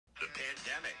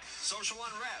social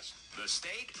unrest, the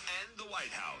state, and the White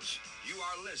House. You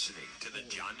are listening to the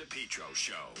John DePetro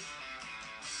Show.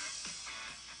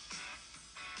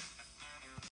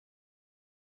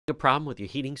 A problem with your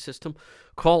heating system?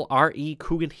 Call R.E.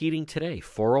 Coogan Heating today,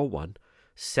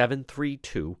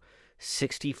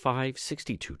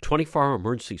 401-732-6562. 24-hour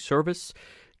emergency service,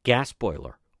 gas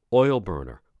boiler, oil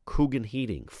burner, Coogan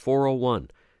Heating,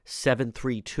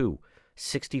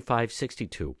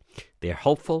 401-732-6562. They're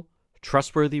helpful,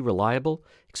 trustworthy, reliable.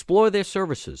 Explore their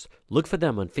services. Look for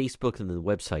them on Facebook, and the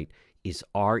website is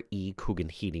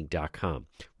recooganheating.com.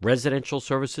 Residential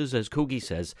services, as Coogie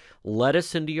says, let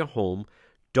us into your home.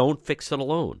 Don't fix it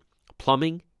alone.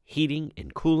 Plumbing, heating,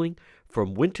 and cooling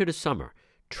from winter to summer.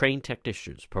 Trained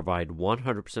technicians provide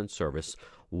 100% service,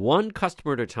 one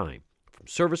customer at a time. From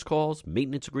service calls,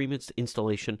 maintenance agreements, to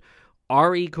installation,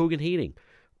 R.E. Coogan Heating,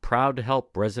 proud to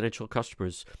help residential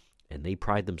customers, and they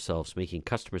pride themselves making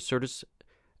customer service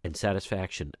and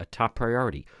satisfaction a top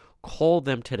priority. Call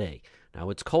them today. Now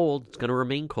it's cold. It's going to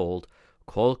remain cold.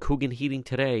 Call Coogan Heating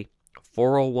today,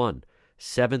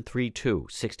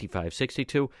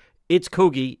 401-732-6562. It's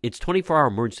Coogie. It's 24-hour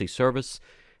emergency service.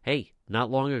 Hey, not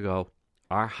long ago,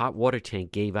 our hot water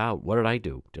tank gave out. What did I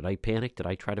do? Did I panic? Did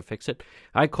I try to fix it?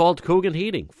 I called Coogan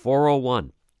Heating,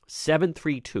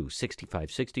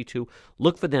 401-732-6562.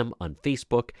 Look for them on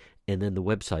Facebook, and then the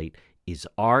website is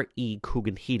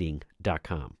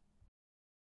recooganheating.com.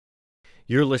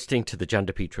 You're listening to the John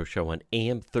DePetro Show on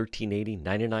AM 1380,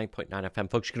 99.9 FM.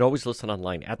 Folks, you can always listen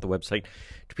online at the website,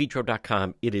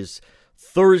 DePetro.com. It is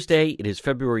Thursday. It is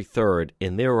February 3rd,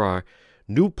 and there are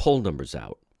new poll numbers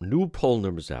out.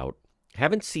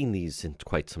 Haven't seen these in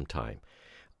quite some time.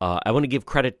 I want to give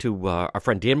credit to our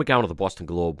friend Dan McGowan of the Boston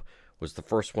Globe, was the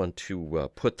first one to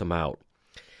put them out.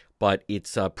 But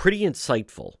it's pretty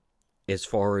insightful as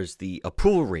far as the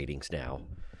approval ratings now.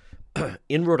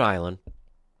 In Rhode Island,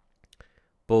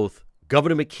 both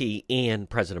Governor McKee and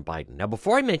President Biden. Now,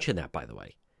 before I mention that, by the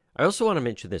way, I also want to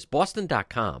mention this.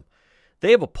 Boston.com,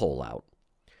 they have a poll out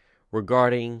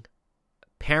regarding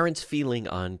parents' feeling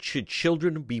on should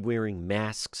children be wearing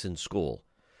masks in school.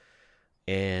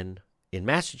 And in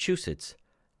Massachusetts,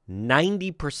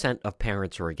 90% of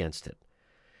parents are against it.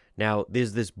 Now,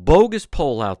 there's this bogus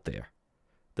poll out there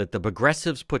that the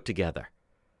progressives put together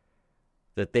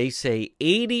that they say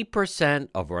 80%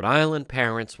 of Rhode Island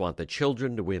parents want the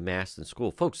children to wear masks in school.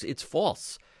 Folks, it's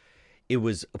false. It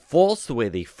was false the way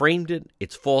they framed it.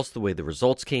 It's false the way the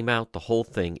results came out. The whole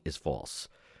thing is false.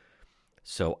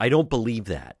 So I don't believe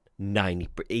that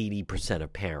 80%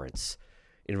 of parents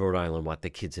in Rhode Island want the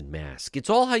kids in masks. It's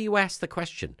all how you ask the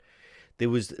question. There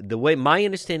was the way, my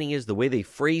understanding is the way they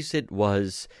phrased it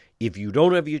was, if you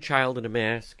don't have your child in a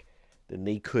mask, then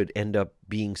they could end up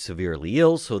being severely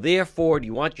ill. So therefore, do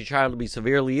you want your child to be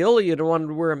severely ill, or you don't want them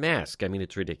to wear a mask? I mean,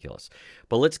 it's ridiculous.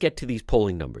 But let's get to these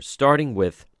polling numbers, starting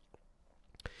with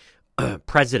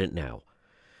president now.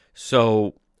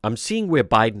 So I'm seeing where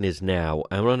Biden is now.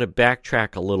 I'm going to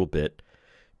backtrack a little bit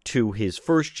to his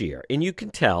first year. And you can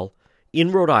tell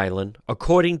in Rhode Island,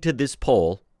 according to this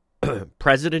poll,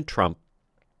 President Trump,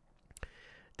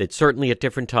 that certainly at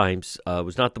different times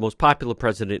was not the most popular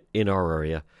president in our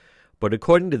area. But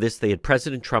according to this, they had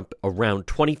President Trump around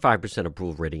 25%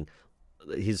 approval rating,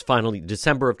 his final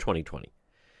December of 2020.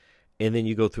 And then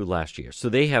you go through last year. So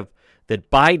they have that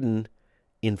Biden,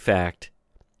 in fact,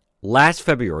 last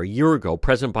February, a year ago,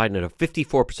 President Biden had a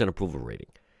 54% approval rating.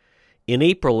 In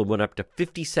April, it went up to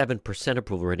 57%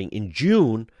 approval rating. In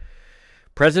June,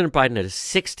 President Biden had a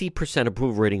 60%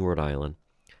 approval rating in Rhode Island.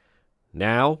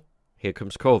 Now, here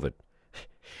comes COVID.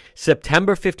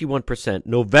 September, 51%.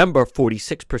 November,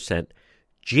 46%.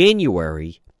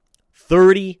 January,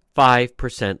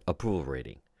 35% approval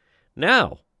rating.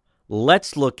 Now,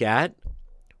 let's look at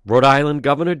Rhode Island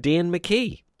Governor Dan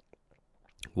McKee.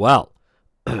 Well,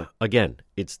 again,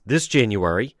 it's this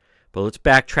January, but let's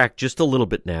backtrack just a little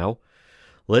bit now.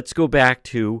 Let's go back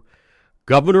to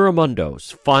Governor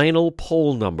Raimondo's final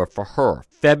poll number for her,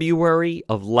 February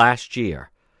of last year.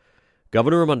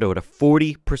 Governor Raimondo had a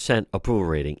 40% approval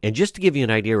rating. And just to give you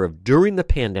an idea of during the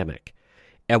pandemic,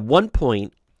 at one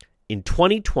point in in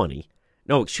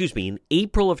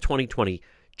April of 2020,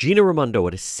 Gina Raimondo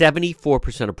had a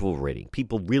 74% approval rating.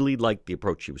 People really liked the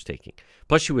approach she was taking.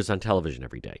 Plus, she was on television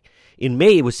every day. In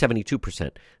May, it was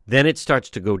 72%. Then it starts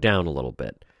to go down a little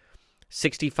bit.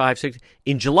 65, 60.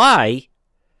 In July,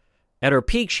 at her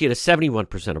peak, she had a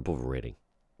 71% approval rating.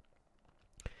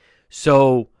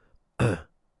 So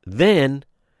then,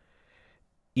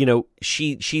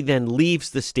 she then leaves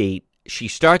the state. She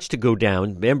starts to go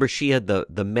down. Remember, she had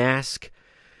the mask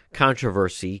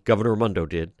controversy, Governor Raimondo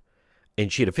did,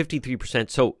 and she had a 53%.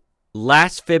 So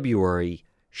last February,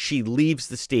 she leaves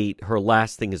the state. Her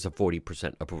last thing is a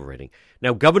 40% approval rating.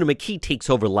 Now, Governor McKee takes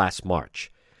over last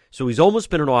March. So he's almost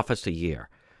been in office a year.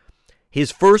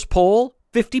 His first poll,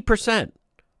 50%.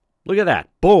 Look at that.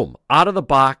 Boom. Out of the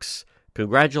box.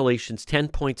 Congratulations. 10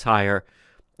 points higher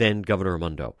than Governor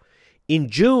Raimondo. In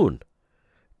June,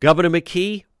 Governor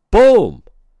McKee, boom.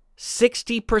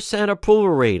 60% approval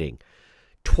rating.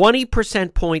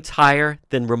 20% points higher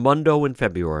than Raimondo in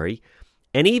February.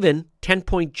 And even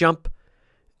 10-point jump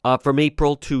from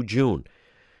April to June.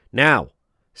 Now,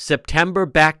 September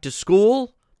back to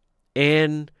school,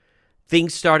 and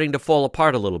things starting to fall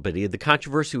apart a little bit. He had the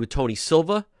controversy with Tony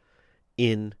Silva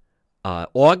in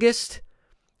August,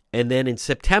 and then in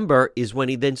September is when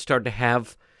he then started to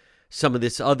have some of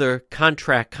this other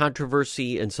contract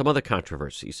controversy and some other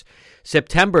controversies.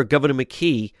 September, Governor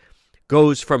McKee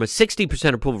goes from a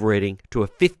 60% approval rating to a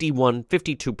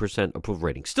 52% approval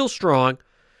rating. Still strong,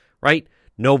 right?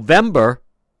 November,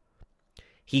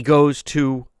 he goes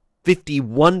to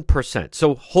 51%.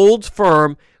 So holds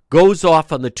firm, goes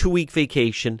off on the 2-week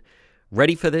vacation.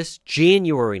 Ready for this?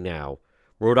 January now.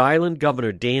 Rhode Island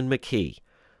Governor Dan McKee,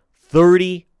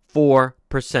 34%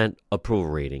 approval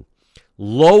rating.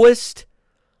 Lowest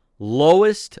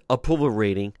approval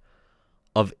rating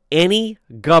of any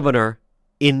governor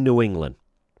in New England.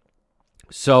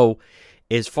 So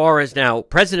as far as now,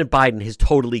 President Biden has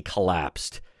totally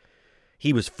collapsed.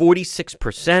 He was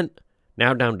 46%,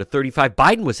 now down to 35%.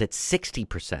 Biden was at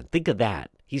 60%. Think of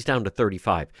that. He's down to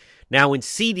 35%. Now in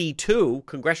CD2,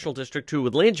 Congressional District 2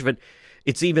 with Langevin,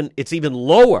 it's even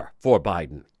lower for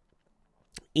Biden.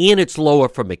 And it's lower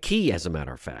for McKee, as a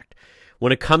matter of fact.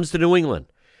 When it comes to New England,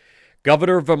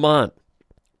 Governor of Vermont,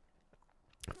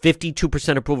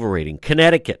 52% approval rating.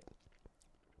 Connecticut,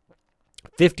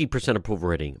 50% approval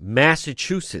rating.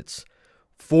 Massachusetts,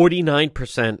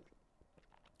 49%.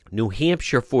 New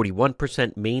Hampshire,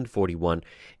 41%. Maine, 41%.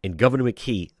 And Governor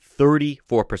McKee,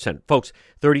 34%. Folks,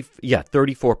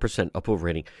 34% approval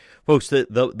rating. Folks,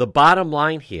 the bottom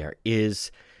line here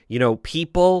is,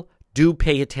 people do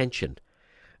pay attention.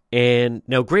 And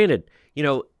now, granted,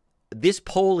 this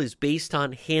poll is based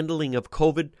on handling of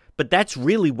COVID, but that's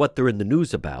really what they're in the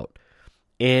news about.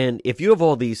 And if you have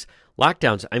all these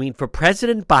lockdowns, for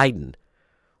President Biden,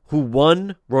 who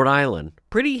won Rhode Island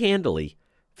pretty handily,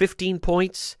 15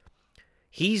 points,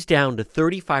 he's down to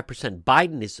 35%.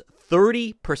 Biden is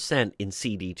 30% in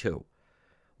CD2.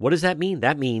 What does that mean?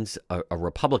 That means a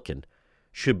Republican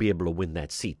should be able to win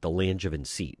that seat, the Langevin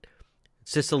seat.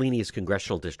 Cicilline is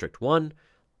Congressional District 1.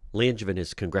 Langevin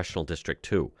is Congressional District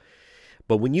 2.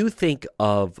 But when you think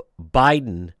of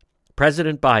Biden,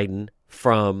 President Biden,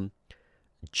 from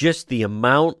just the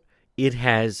amount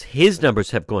his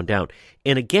numbers have gone down.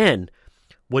 And again,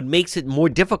 what makes it more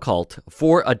difficult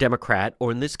for a Democrat,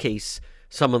 or in this case,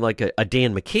 someone like a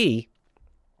Dan McKee,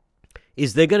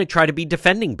 is they're going to try to be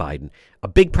defending Biden. A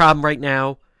big problem right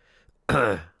now,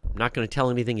 I'm not going to tell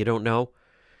anything you don't know.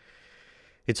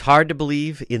 It's hard to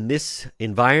believe in this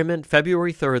environment,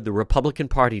 February 3rd, the Republican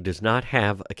Party does not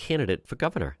have a candidate for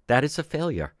governor. That is a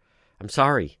failure. I'm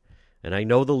sorry. And I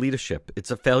know the leadership.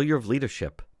 It's a failure of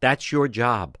leadership. That's your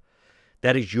job.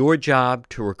 That is your job,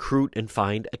 to recruit and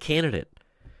find a candidate.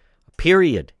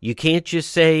 Period. You can't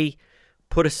just say,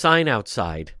 put a sign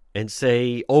outside and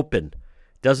say open.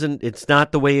 It's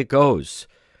not the way it goes.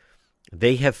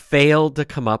 They have failed to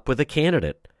come up with a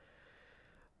candidate.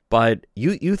 But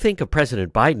you think of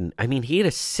President Biden, he had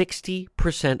a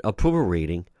 60% approval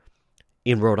rating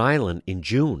in Rhode Island in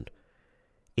June.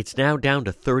 It's now down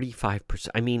to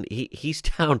 35%. He's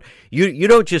down. You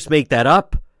don't just make that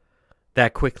up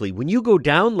that quickly. When you go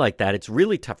down like that, it's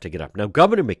really tough to get up. Now,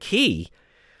 Governor McKee,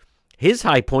 his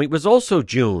high point was also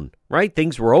June, right?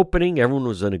 Things were opening. Everyone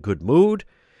was in a good mood.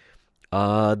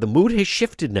 The mood has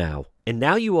shifted now. And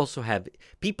now you also have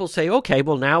people say, okay,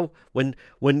 well now when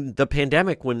the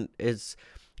pandemic, as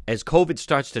COVID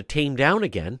starts to tame down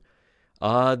again,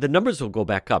 the numbers will go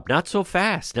back up. Not so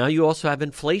fast. Now you also have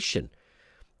inflation.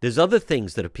 There's other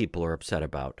things that people are upset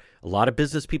about. A lot of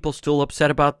business people still upset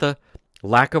about the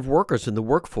lack of workers in the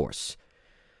workforce.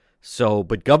 So,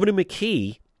 but Governor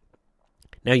McKee,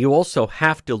 now you also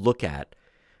have to look at,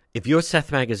 if you're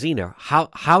Seth Magaziner,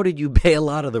 how did you bail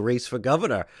out of the race for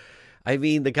governor?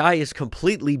 The guy is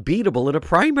completely beatable in a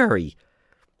primary.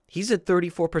 He's at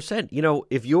 34%.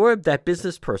 If you're that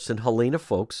business person, Helena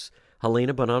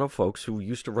Bonanno Folks, who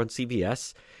used to run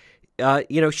CVS,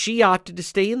 she opted to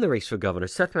stay in the race for governor.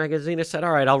 Seth Magaziner said,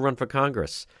 all right, I'll run for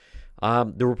Congress.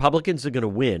 The Republicans are going to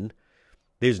win.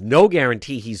 There's no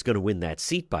guarantee he's going to win that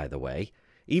seat, by the way.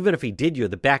 Even if he did, you're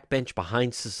the backbench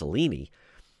behind Cicilline.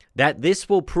 that this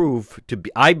will prove to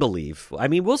be, I believe, I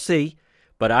mean, we'll see,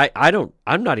 but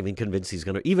I'm not even convinced he's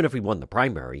going to, even if he won the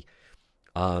primary,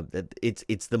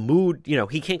 it's the mood,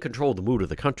 he can't control the mood of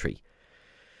the country.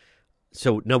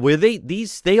 So now where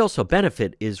they also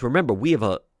benefit is, remember, we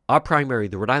have our primary,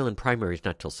 the Rhode Island primary is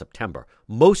not till September.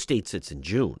 Most states it's in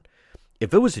June.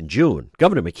 If it was in June,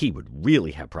 Governor McKee would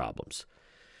really have problems.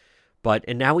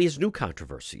 And now he has new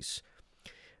controversies.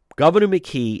 Governor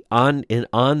McKee on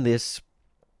this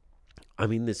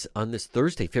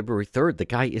Thursday, February 3rd, the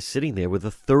guy is sitting there with a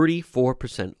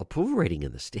 34% approval rating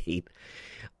in the state.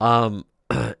 And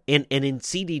in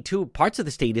CD2, parts of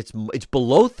the state, it's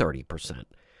below 30%.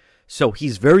 So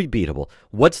he's very beatable.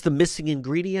 What's the missing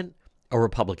ingredient? A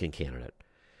Republican candidate.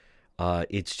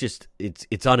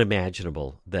 It's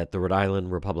unimaginable that the Rhode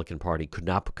Island Republican Party could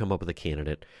not come up with a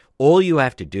candidate. All you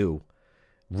have to do,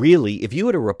 really, if you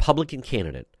had a Republican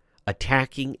candidate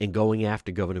attacking and going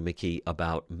after Governor McKee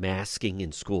about masking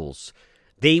in schools,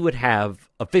 they would have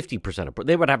a 50%.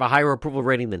 They would have a higher approval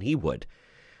rating than he would.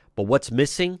 But what's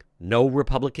missing? No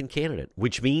Republican candidate,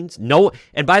 which means no.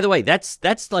 And by the way,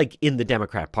 that's like in the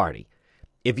Democrat Party.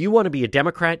 If you want to be a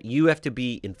Democrat, you have to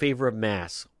be in favor of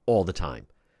masks all the time.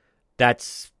 That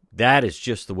is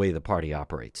just the way the party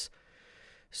operates.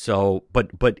 So,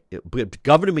 but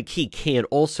Governor McKee can't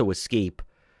also escape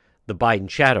the Biden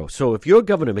shadow. So if you're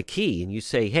Governor McKee and you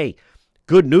say, hey,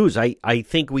 good news, I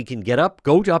think we can go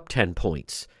up 10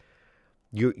 points.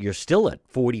 You're still at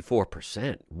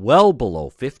 44%, well below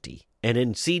 50. And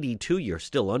in CD2, you're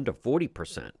still under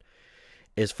 40%.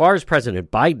 As far as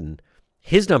President Biden,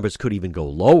 his numbers could even go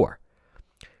lower.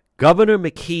 Governor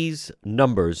McKee's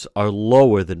numbers are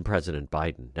lower than President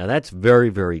Biden. Now, that's very,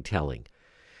 very telling.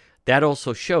 That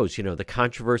also shows, the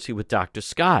controversy with Dr.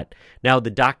 Scott. Now, the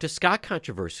Dr. Scott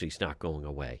controversy is not going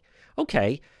away.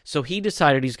 Okay, so he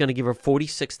decided he's going to give her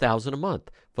 $46,000 a month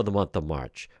for the month of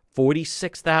March,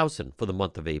 $46,000 for the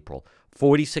month of April,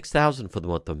 $46,000 for the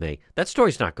month of May. That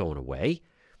story's not going away.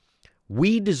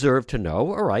 We deserve to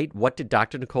know, all right, what did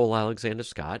Dr. Nicole Alexander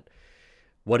Scott,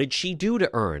 what did she do to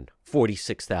earn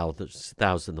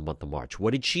 $46,000 the month of March?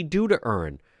 What did she do to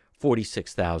earn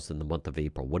 $46,000 the month of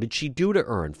April? What did she do to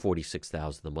earn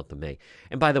 $46,000 the month of May?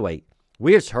 And by the way,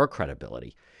 where's her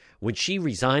credibility? When she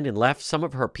resigned and left, some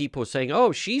of her people were saying,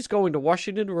 oh, she's going to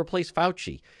Washington to replace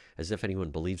Fauci, as if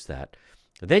anyone believes that.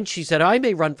 Then she said, I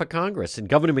may run for Congress. And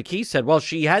Governor McKee said, well,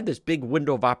 she had this big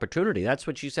window of opportunity. That's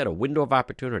what she said, a window of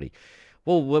opportunity.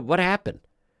 Well, what happened?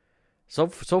 So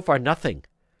far, nothing.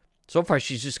 So far,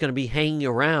 she's just going to be hanging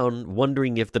around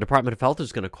wondering if the Department of Health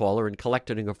is going to call her and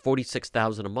collecting her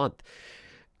 $46,000 a month.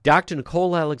 Dr.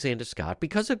 Nicole Alexander Scott,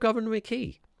 because of Governor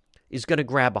McKee, is going to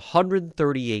grab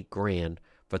 $138,000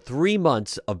 for 3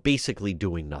 months of basically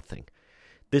doing nothing.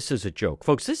 This is a joke.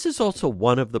 Folks, this is also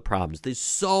one of the problems. There's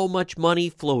so much money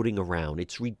floating around.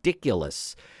 It's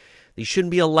ridiculous. They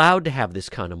shouldn't be allowed to have this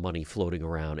kind of money floating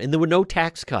around. And there were no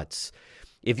tax cuts.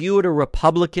 If you had a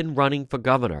Republican running for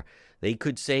governor, they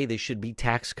could say there should be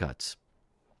tax cuts.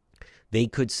 They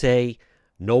could say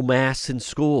no masks in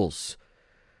schools.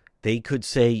 They could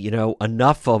say,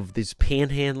 enough of these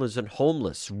panhandlers and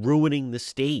homeless ruining the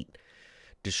state,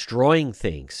 destroying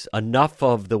things. Enough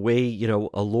of the way,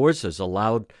 Alorza's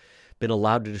been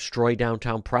allowed to destroy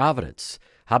downtown Providence.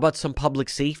 How about some public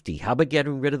safety? How about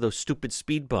getting rid of those stupid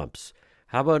speed bumps?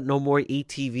 How about no more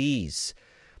ATVs?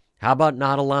 How about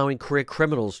not allowing career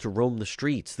criminals to roam the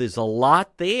streets? There's a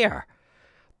lot there.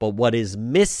 But what is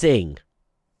missing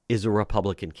is a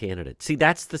Republican candidate. See,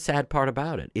 that's the sad part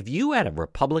about it. If you had a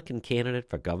Republican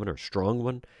candidate for governor, a strong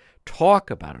one,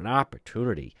 talk about an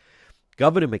opportunity.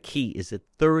 Governor McKee is at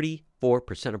 34%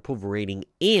 approval rating,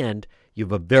 and you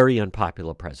have a very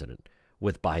unpopular president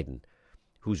with Biden,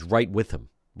 who's right with him,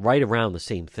 right around the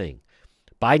same thing.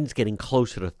 Biden's getting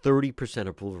closer to 30%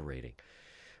 approval rating.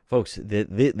 Folks,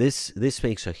 this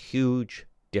makes a huge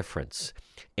difference.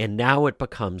 And now it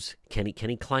becomes, can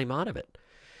he climb out of it?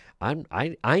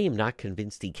 I am not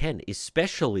convinced he can,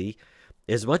 especially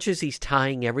as much as he's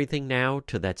tying everything now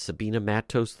to that Sabina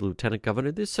Matos, the lieutenant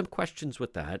governor. There's some questions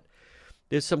with that.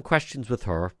 There's some questions with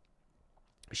her.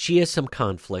 She has some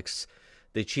conflicts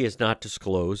that she has not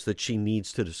disclosed, that she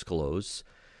needs to disclose,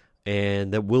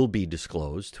 and that will be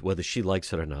disclosed, whether she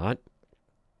likes it or not.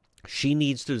 She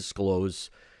needs to disclose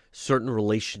certain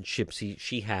relationships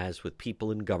she has with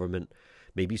people in government,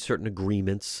 maybe certain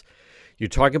agreements. You're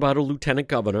talking about a Lieutenant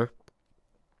Governor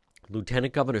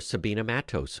Sabina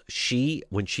Matos.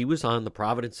 When she was on the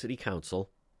Providence City Council,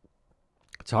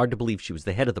 it's hard to believe she was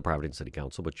the head of the Providence City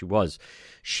Council, but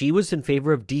she was in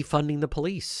favor of defunding the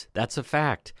police. That's a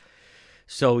fact.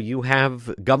 So you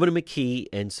have Governor McKee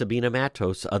and Sabina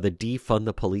Matos are the defund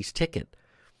the police ticket.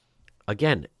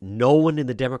 Again, no one in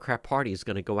the Democrat Party is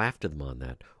going to go after them on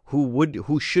that.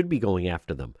 Who should be going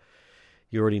after them?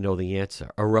 You already know the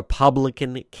answer. A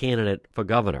Republican candidate for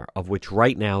governor, of which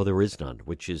right now there is none,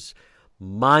 which is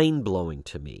mind-blowing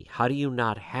to me. How do you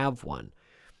not have one?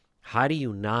 How do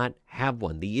you not have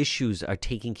one? The issues are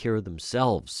taking care of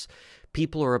themselves.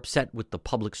 People are upset with the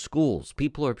public schools.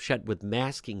 People are upset with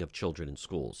masking of children in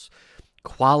schools.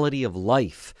 Quality of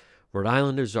life. Rhode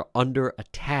Islanders are under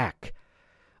attack.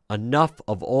 Enough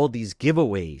of all these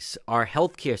giveaways. Our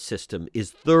healthcare system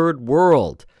is third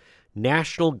world.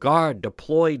 National Guard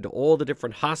deployed to all the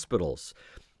different hospitals.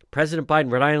 President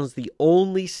Biden, Rhode Island is the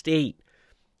only state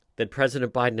that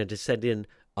President Biden had to send in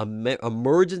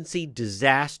emergency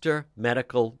disaster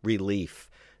medical relief.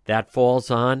 That falls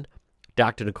on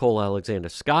Dr. Nicole Alexander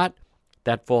Scott.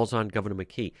 That falls on Governor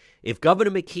McKee. If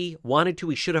Governor McKee wanted to,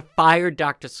 he should have fired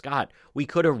Dr. Scott. We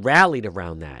could have rallied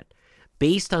around that.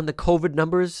 Based on the COVID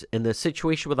numbers and the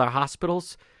situation with our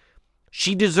hospitals,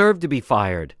 she deserved to be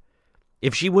fired.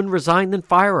 If she wouldn't resign, then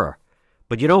fire her.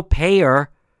 But you don't pay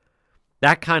her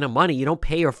that kind of money. You don't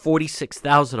pay her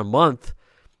 $46,000 a month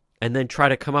and then try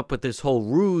to come up with this whole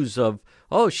ruse of,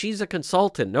 oh, she's a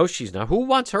consultant. No, she's not. Who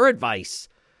wants her advice?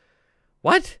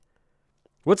 What?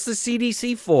 What's the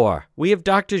CDC for? We have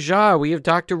Dr. Jarre. We have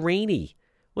Dr. Rainey.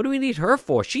 What do we need her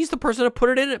for? She's the person that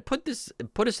put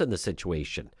us in the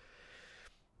situation.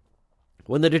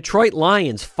 When the Detroit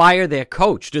Lions fire their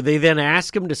coach, do they then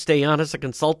ask him to stay on as a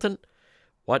consultant?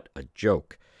 What a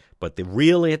joke. But the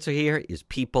real answer here is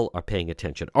people are paying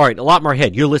attention. All right, a lot more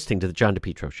ahead. You're listening to The John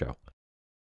DePetro Show.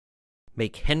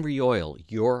 Make Henry Oil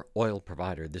your oil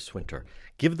provider this winter.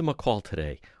 Give them a call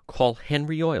today. Call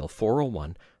Henry Oil,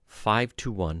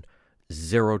 401-521-0200.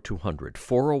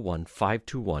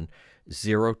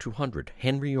 401-521-0200.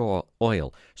 Henry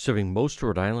Oil, serving most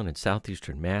Rhode Island and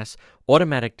southeastern Mass.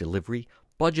 Automatic delivery,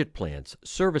 budget plans,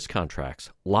 service contracts,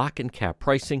 lock and cap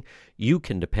pricing. You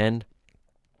can depend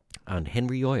on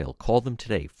Henry Oil. Call them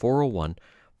today,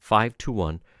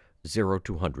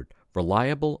 401-521-0200.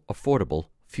 Reliable, affordable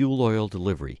fuel oil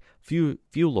delivery.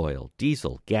 Fuel oil,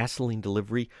 diesel, gasoline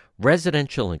delivery,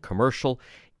 residential and commercial.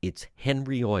 It's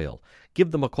Henry Oil.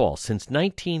 Give them a call. Since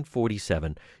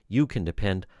 1947, you can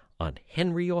depend on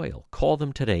Henry Oil. Call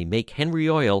them today. Make Henry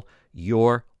Oil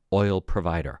your oil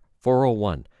provider.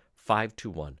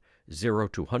 401-521-0200.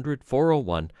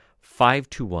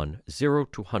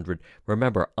 401-521-0200.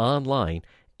 Remember, online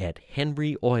at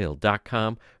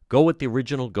henryoil.com. Go with the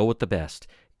original. Go with the best.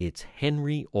 It's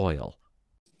Henry Oil.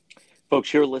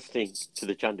 Folks, you're listening to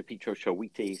the John DePetro Show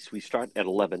weekdays. We start at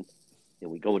 11 and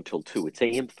we go until 2. It's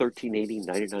AM 1380,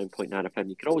 99.9 FM.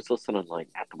 You can always listen online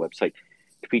at the website,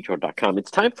 DePetro.com. It's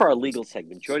time for our legal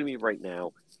segment. Joining me right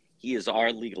now, he is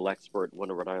our legal expert, one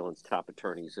of Rhode Island's top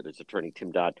attorneys. It is attorney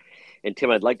Tim Dodd. And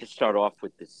Tim, I'd like to start off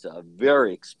with this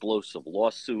very explosive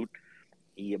lawsuit.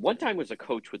 He at one time was a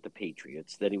coach with the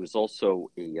Patriots. Then he was also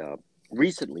most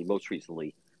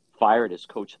recently, fired as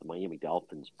coach of the Miami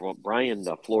Dolphins. Brian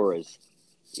Flores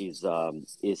is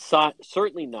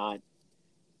certainly not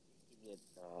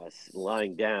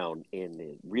lying down,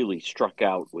 and really struck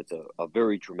out with a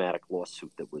very dramatic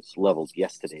lawsuit that was leveled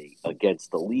yesterday against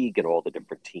the league and all the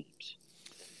different teams.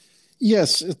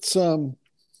 Yes, it's I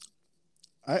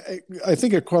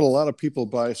think it caught a lot of people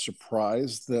by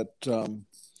surprise that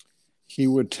he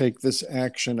would take this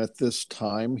action at this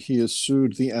time. He has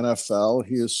sued the NFL.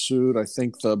 He has sued, I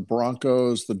think, the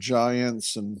Broncos, the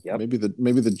Giants, and maybe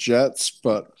the Jets.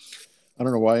 But I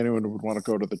don't know why anyone would want to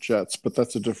go to the Jets, but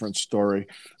that's a different story.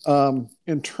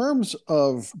 In terms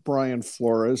of Brian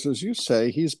Flores, as you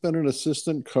say, he's been an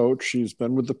assistant coach. He's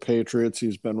been with the Patriots.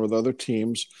 He's been with other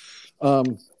teams.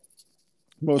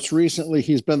 Most recently,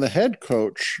 he's been the head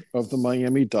coach of the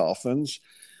Miami Dolphins.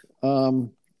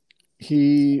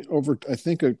 He, over, I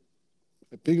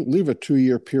believe a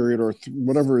 2-year period or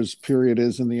whatever his period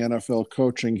is in the NFL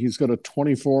coaching, he's got a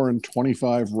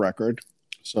 24-25 record.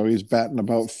 So he's batting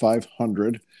about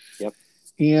 500. Yep.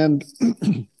 And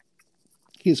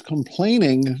he's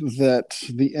complaining that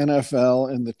the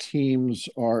NFL and the teams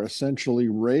are essentially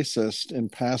racist in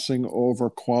passing over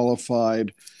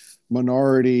qualified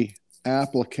minority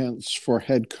applicants for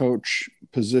head coach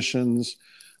positions,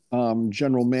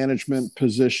 general management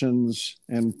positions,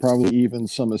 and probably even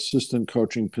some assistant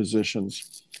coaching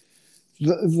positions.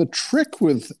 The trick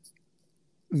with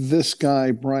this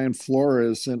guy, Brian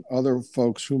Flores, and other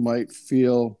folks who might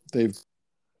feel they've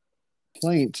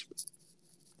complaint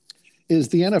is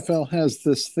the NFL has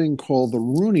this thing called the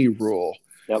Rooney Rule,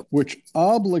 which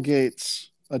obligates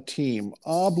a team,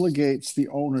 obligates the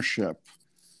ownership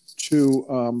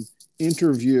to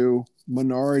interview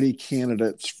minority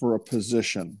candidates for a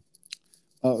position,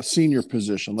 a senior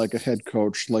position, like a head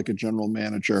coach, like a general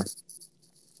manager.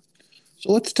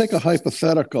 So let's take a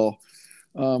hypothetical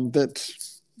that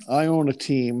I own a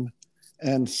team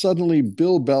and suddenly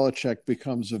Bill Belichick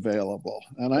becomes available.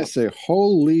 And I say,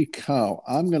 holy cow,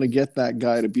 I'm going to get that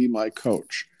guy to be my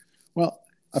coach. Well,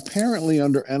 apparently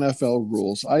under NFL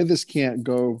rules, I just can't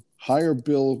go hire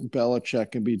Bill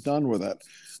Belichick and be done with it.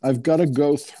 I've got to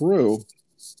go through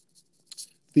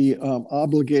the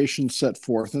obligation set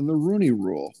forth in the Rooney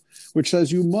Rule, which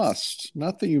says you must,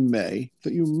 not that you may,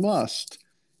 that you must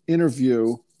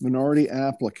interview minority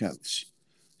applicants.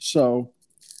 So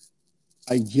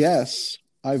I guess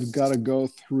I've got to go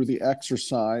through the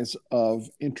exercise of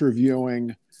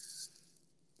interviewing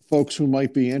folks who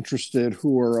might be interested,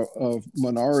 who are a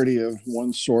minority of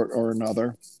one sort or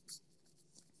another,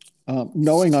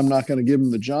 knowing I'm not going to give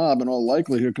them the job in all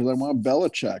likelihood because I want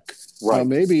Belichick. Right.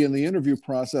 Maybe in the interview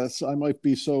process, I might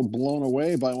be so blown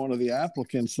away by one of the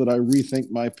applicants that I rethink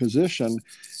my position.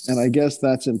 And I guess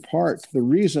that's in part the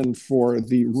reason for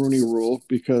the Rooney Rule,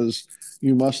 because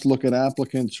you must look at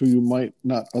applicants who you might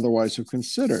not otherwise have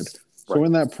considered. Right. So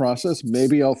in that process,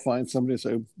 maybe I'll find somebody and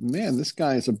say, man, this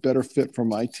guy is a better fit for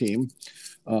my team.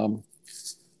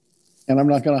 And I'm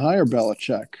not going to hire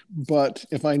Belichick. But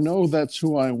if I know that's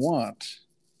who I want,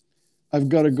 I've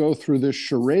got to go through this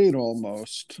charade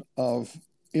almost of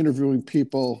interviewing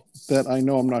people that I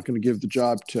know I'm not going to give the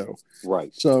job to.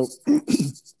 Right. So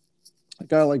a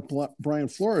guy like Brian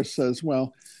Flores says,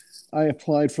 well, I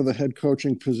applied for the head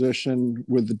coaching position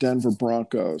with the Denver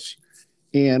Broncos,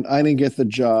 and I didn't get the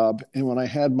job. And when I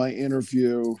had my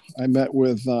interview, I met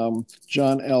with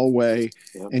John Elway,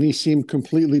 and he seemed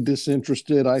completely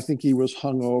disinterested. I think he was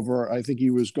hungover. I think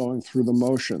he was going through the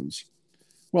motions.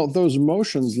 Well, those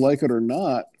motions, like it or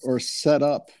not, are set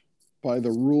up by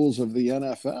the rules of the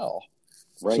NFL.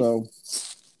 Right. So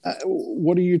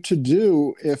what are you to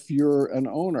do if you're an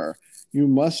owner? You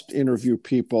must interview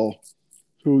people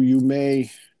who you may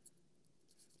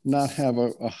not have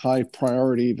a high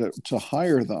priority to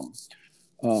hire them.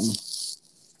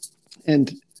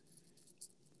 And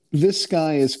this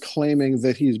guy is claiming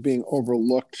that he's being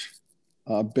overlooked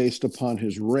based upon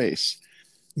his race.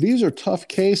 These are tough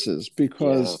cases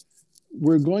because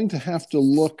we're going to have to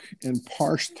look and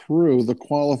parse through the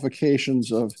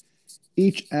qualifications of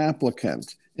each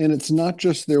applicant. And it's not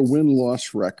just their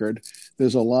win-loss record.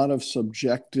 There's a lot of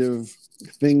subjective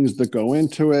things that go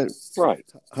into it. Right.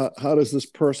 How does this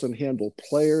person handle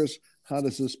players? How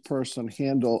does this person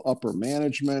handle upper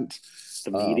management?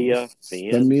 The media.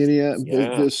 The media.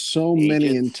 Yeah. There's so Agents.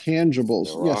 many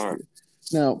intangibles. There are.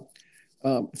 Now,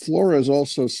 Flores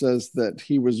also says that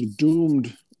he was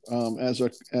doomed as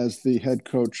the head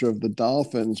coach of the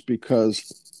Dolphins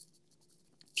because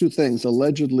two things.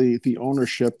 Allegedly, the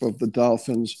ownership of the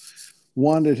Dolphins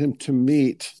wanted him to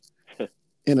meet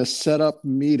in a set-up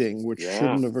meeting, which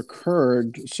shouldn't have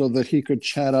occurred, so that he could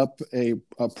chat up a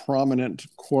prominent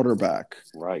quarterback.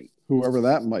 Right. Whoever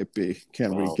that might be,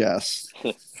 can we guess?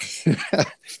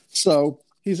 So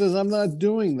he says, I'm not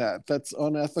doing that. That's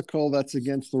unethical. That's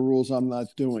against the rules. I'm not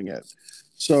doing it.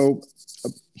 So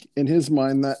in his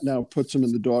mind, that now puts him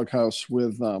in the doghouse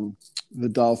with the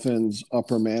Dolphins'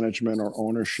 upper management or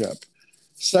ownership.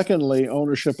 Secondly,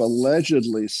 ownership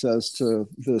allegedly says to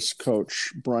this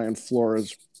coach, Brian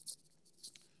Flores,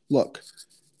 look,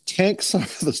 tank some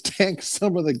of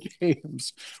the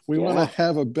games. We want to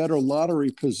have a better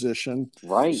lottery position.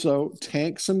 Right. So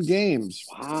tank some games.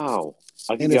 Wow.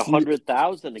 I'll give you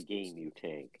 100,000 a game you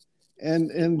tank.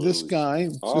 And this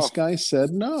guy said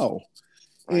no.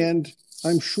 Right. And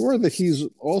I'm sure that he's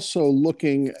also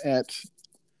looking at,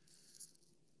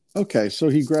 okay, so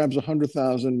he grabs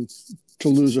 100,000 to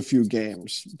lose a few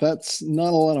games. That's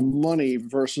not a lot of money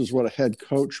versus what a head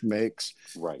coach makes.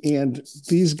 Right. And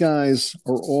these guys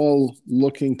are all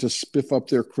looking to spiff up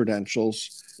their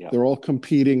credentials. Yeah. They're all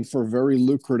competing for very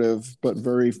lucrative, but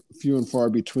very few and far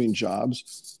between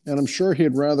jobs. And I'm sure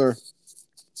he'd rather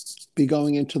be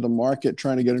going into the market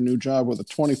trying to get a new job with a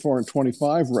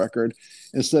 24-25 record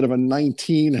instead of a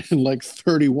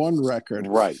 19-31 record.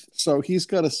 Right. So he's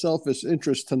got a selfish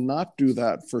interest to not do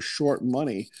that for short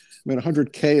money. I mean,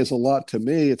 100K is a lot to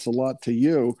me. It's a lot to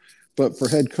you. But for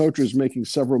head coaches making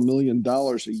several $1 million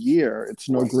a year, it's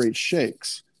no great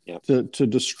shakes to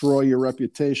destroy your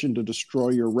reputation, to destroy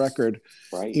your record,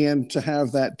 and to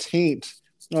have that taint.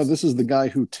 Oh, this is the guy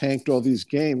who tanked all these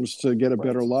games to get a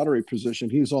better lottery position.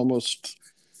 He's almost,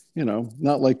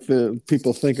 not like the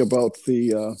people think about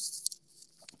the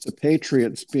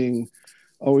Patriots being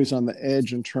always on the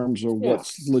edge in terms of Yeah.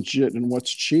 what's legit and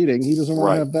what's cheating. He doesn't want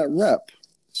to Right. have that rep.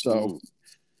 So Mhm.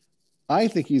 I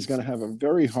think he's going to have a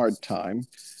very hard time.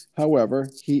 However,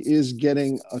 he is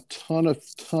getting a ton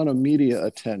of media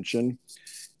attention,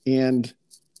 and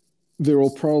there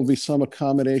will probably be some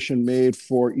accommodation made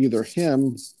for either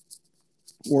him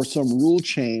or some rule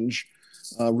change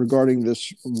regarding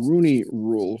this Rooney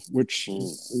rule, which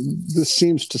this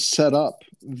seems to set up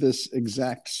this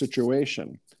exact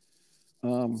situation.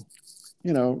 Um,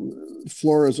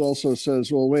 Flores also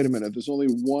says, well, wait a minute, there's only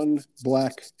one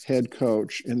black head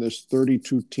coach and there's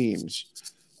 32 teams.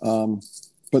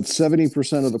 But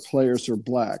 70% of the players are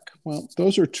black. Well,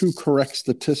 those are two correct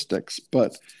statistics,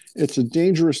 but it's a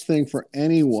dangerous thing for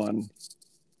anyone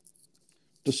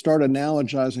to start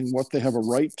analogizing what they have a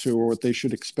right to or what they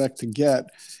should expect to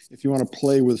get if you want to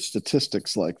play with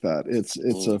statistics like that. It's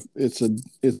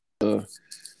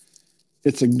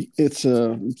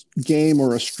a game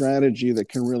or a strategy that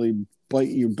can really bite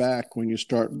you back when you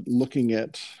start looking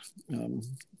at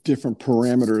different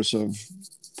parameters of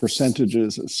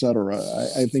percentages, et cetera.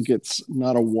 I think it's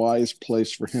not a wise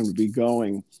place for him to be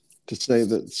going to say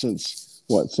that since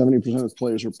 70% of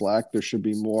players are black, there should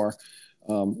be more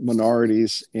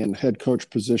minorities in head coach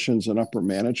positions and upper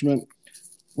management.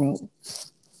 Well,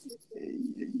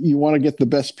 you want to get the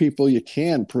best people you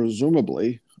can,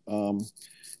 presumably.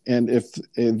 And if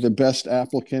the best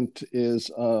applicant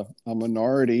is a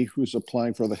minority who's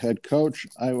applying for the head coach,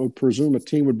 I would presume a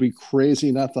team would be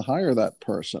crazy not to hire that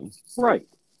person. Right.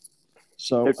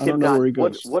 So Now, I don't know where he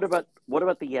goes. What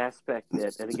about the aspect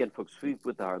that, and again, folks, speak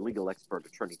with our legal expert,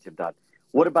 attorney Tim Dodd.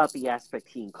 What about the aspect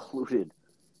he included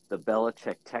the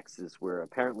Belichick texts, where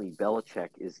apparently Belichick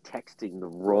is texting the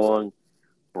wrong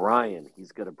Brian?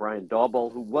 He's got a Brian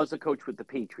Daboll, who was a coach with the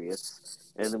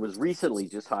Patriots and was recently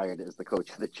just hired as the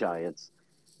coach of the Giants.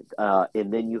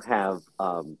 And then you have,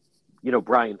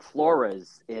 Brian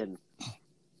Flores, and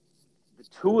the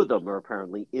two of them are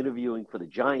apparently interviewing for the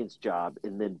Giants job.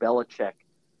 And then Belichick,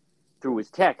 through his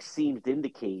text, seems to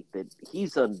indicate that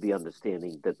he's under the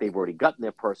understanding that they've already gotten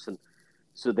their person.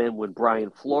 So then when Brian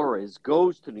Flores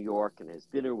goes to New York and has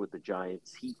dinner with the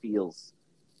Giants, he feels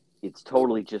it's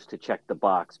totally just to check the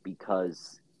box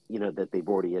because, that they've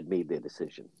already had made their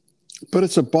decision. But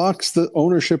it's a box that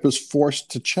ownership is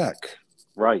forced to check.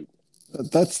 Right.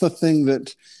 That's the thing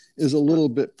that is a little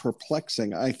bit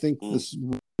perplexing. I think this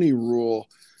Rooney rule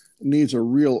needs a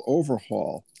real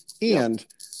overhaul. And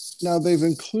now they've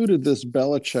included this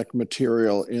Belichick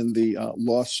material in the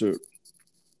lawsuit.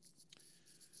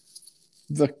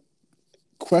 The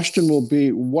question will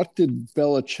be, what did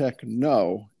Belichick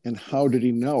know and how did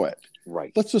he know it?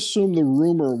 Right. Let's assume the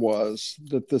rumor was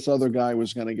that this other guy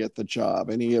was going to get the job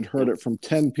and he had heard it from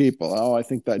 10 people. Oh, I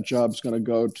think that job's going to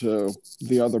go to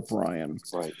the other Brian.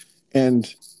 Right.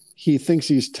 And he thinks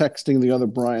he's texting the other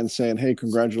Brian saying, hey,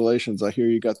 congratulations, I hear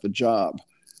you got the job.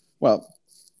 Well,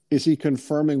 is he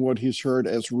confirming what he's heard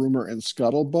as rumor and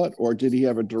scuttlebutt, or did he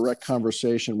have a direct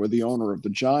conversation with the owner of the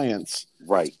Giants?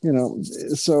 Right.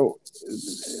 So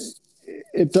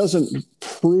it doesn't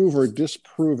prove or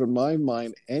disprove in my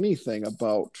mind anything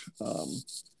about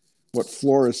what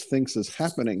Flores thinks is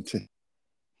happening to him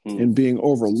and being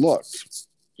overlooked.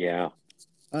 Yeah.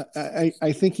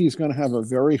 I think he's going to have a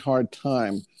very hard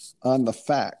time on the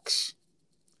facts.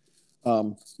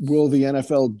 Will the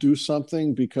NFL do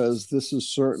something? Because this is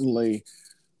certainly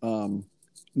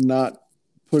not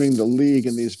putting the league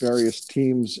and these various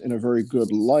teams in a very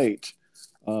good light.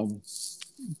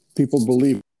 People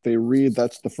believe they read,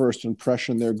 that's the first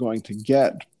impression they're going to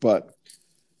get. But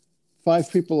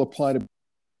 5 people apply to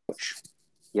coach.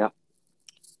 Yeah.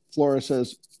 Flores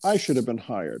says, I should have been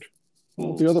hired.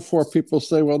 Well, the other 4 people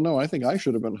say, well, no, I think I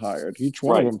should have been hired. Each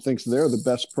one of them thinks they're the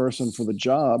best person for the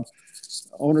job.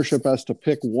 Ownership has to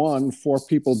pick one. 4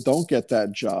 people don't get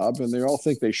that job, and they all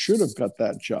think they should have got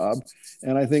that job.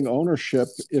 And I think ownership,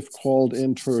 if called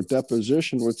into a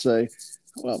deposition, would say,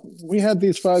 well, we had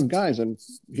these 5 guys, and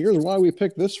here's why we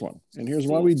picked this one, and here's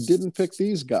why we didn't pick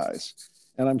these guys.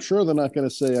 And I'm sure they're not going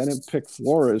to say, I didn't pick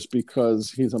Flores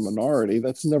because he's a minority.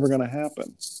 That's never going to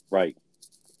happen. Right.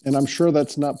 And I'm sure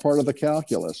that's not part of the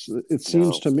calculus. It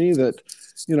seems to me that,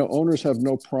 owners have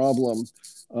no problem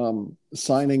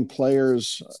signing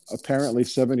players, apparently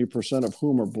 70% of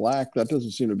whom are black. That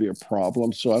doesn't seem to be a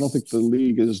problem. So I don't think the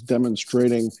league is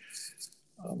demonstrating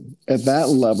at that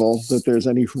level that there's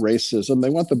any racism. They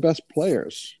want the best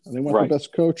players and they want the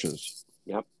best coaches.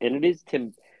 Yep. And it is,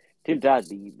 Tim Dodd,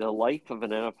 the life of an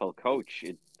NFL coach.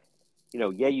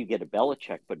 You get a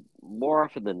Belichick, but more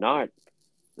often than not,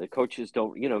 the coaches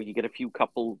don't, you get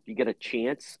you get a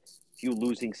chance, few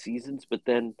losing seasons, but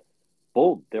then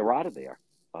boom, they're out of there.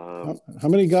 how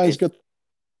many guys And got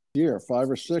the year?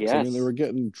 5 or 6? I mean, yes, they were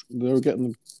getting there were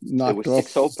knocked off.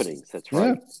 six openings. That's Yeah.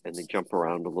 right, and they jump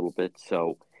around a little bit.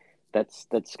 So that's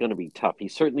going to be tough.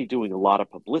 He's certainly doing a lot of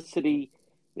publicity.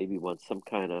 Maybe wants some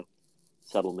kind of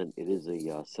settlement. It is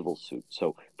a civil suit.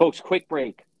 So, folks, quick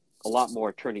break. A lot more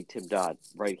Attorney Tim Dodd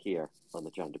right here on the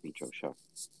John DePietro Show.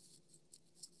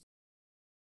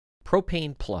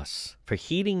 Propane Plus. For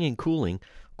heating and cooling,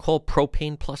 call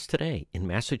Propane Plus today in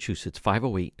Massachusetts,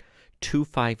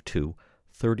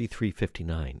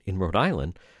 508-252-3359. In Rhode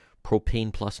Island,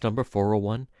 Propane Plus number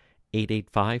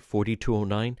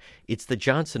 401-885-4209. It's the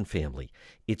Johnson family.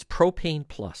 It's Propane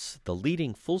Plus, the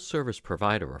leading full-service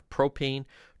provider of propane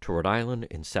to Rhode Island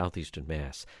and southeastern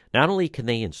Mass. Not only can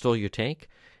they install your tank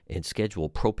and schedule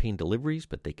propane deliveries,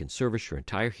 but they can service your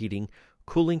entire heating,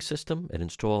 cooling system and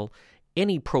install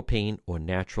any propane or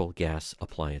natural gas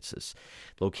appliances.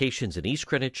 Locations in East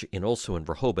Greenwich and also in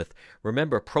Rehoboth.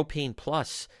 Remember, Propane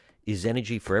Plus is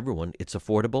energy for everyone. It's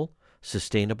affordable,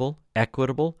 sustainable,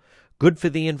 equitable, good for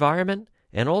the environment,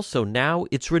 and also now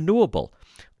it's renewable.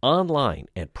 Online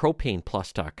at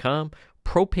propaneplus.com.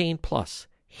 Propane Plus,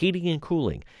 heating and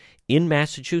cooling. In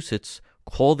Massachusetts,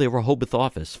 call their Rehoboth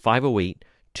office,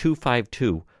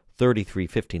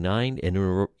 508-252-3359,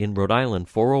 and in Rhode Island,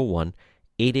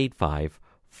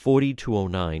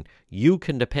 401-885-4209. You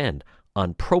can depend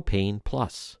on Propane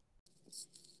Plus.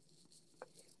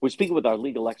 We're speaking with our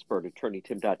legal expert, Attorney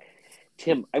Tim Dodd.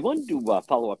 Tim, I wanted to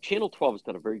follow up. Channel 12 has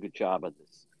done a very good job on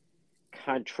this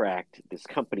contract, this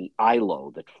company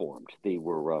ILO that formed. They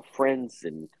were friends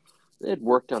and they had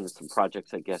worked on some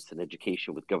projects, I guess, in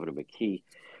education with Governor McKee.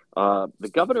 The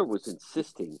governor was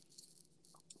insisting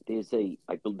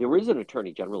there is an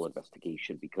attorney general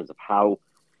investigation because of how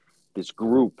this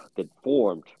group that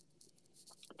formed,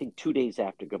 I think 2 days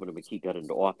after Governor McKee got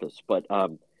into office, but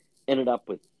ended up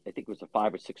with, I think it was a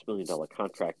 $5 or $6 million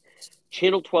contract.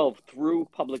 Channel 12, through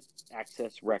public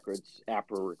access records,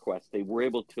 APRA requests, they were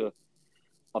able to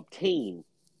obtain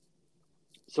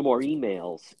some more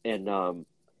emails. And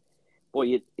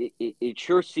boy, it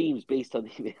sure seems, based on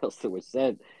the emails that were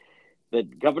sent,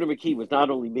 that Governor McKee was not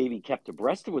only maybe kept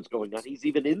abreast of what's going on, he's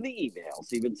even in the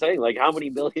emails, even saying, like, how many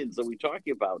millions are we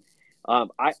talking about?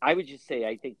 I would just say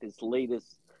I think this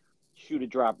latest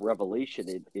shoot-a-drop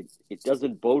revelation, it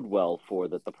doesn't bode well for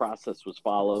that the process was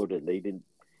followed and they didn't.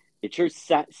 It sure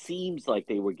seems like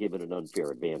they were given an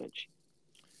unfair advantage.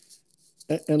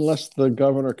 Unless the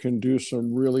governor can do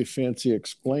some really fancy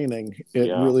explaining, it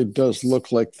Yeah. really does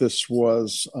look like this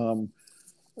was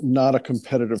not a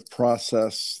competitive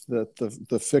process, that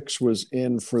the fix was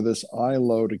in for this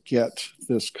ILO to get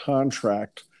this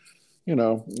contract. You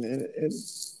know,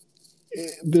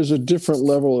 there's a different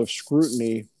level of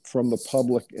scrutiny from the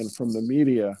public and from the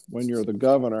media when you're the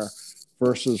governor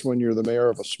versus when you're the mayor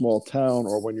of a small town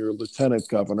or when you're a lieutenant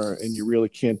governor and you really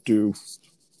can't do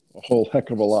a whole heck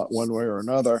of a lot one way or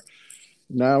another.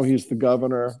 Now he's the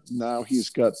governor. Now he's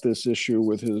got this issue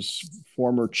with his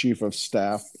former chief of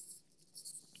staff.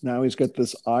 Now he's got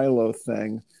this ILO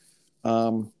thing.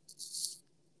 You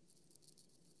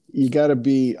got to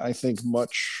be, I think,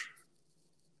 much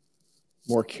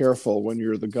more careful when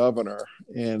you're the governor,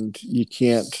 and you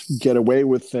can't get away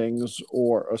with things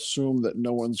or assume that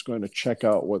no one's going to check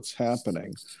out what's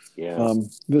happening. Yeah.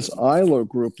 This ILO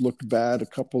group looked bad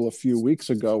a few weeks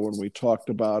ago when we talked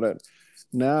about it.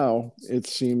 Now it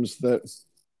seems that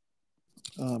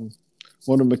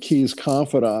one of McKee's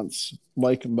confidants,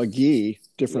 Mike McGee,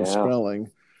 different spelling,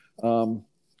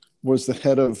 was the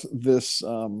head of this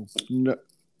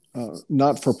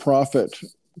not-for-profit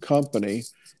company.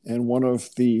 And one of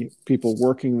the people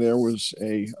working there was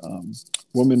a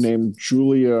woman named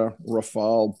Julia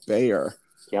Rafal Bayer.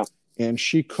 Yep. And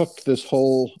she cooked this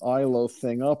whole ILO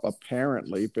thing up,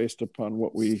 apparently, based upon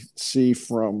what we see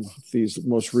from these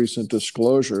most recent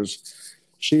disclosures.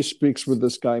 She speaks with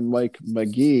this guy, Mike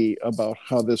McGee, about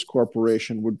how this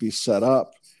corporation would be set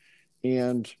up.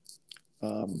 And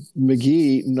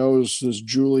McGee knows this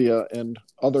Julia and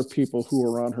other people who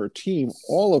are on her team,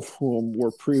 all of whom were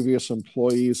previous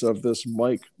employees of this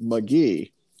Mike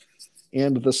McGee.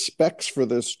 And the specs for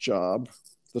this job,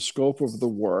 the scope of the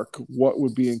work, what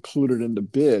would be included in the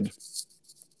bid,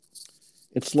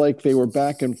 it's like they were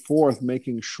back and forth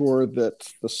making sure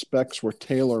that the specs were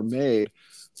tailor-made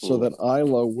so that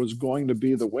ILO was going to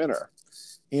be the winner.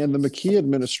 And the McKee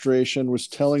administration was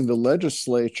telling the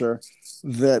legislature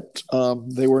that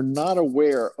they were not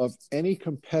aware of any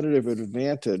competitive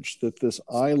advantage that this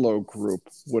ILO group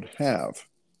would have.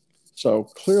 So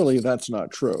clearly that's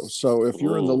not true. So if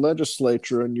you're in the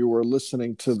legislature and you were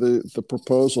listening to the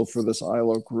proposal for this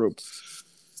ILO group,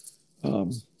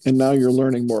 and now you're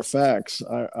learning more facts.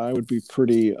 I would be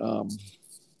pretty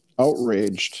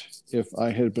outraged if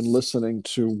I had been listening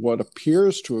to what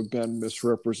appears to have been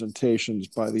misrepresentations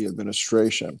by the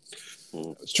administration.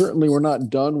 Certainly, we're not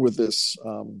done with this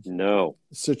No.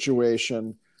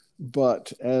 situation,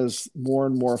 but as more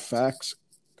and more facts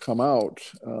come out,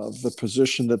 the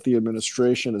position that the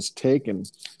administration has taken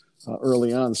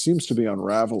early on seems to be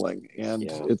unraveling, and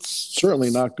it's certainly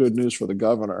not good news for the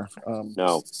governor.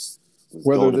 No.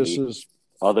 Whether this is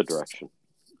other direction.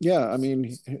 Yeah, I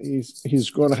mean, he's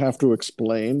going to have to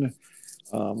explain.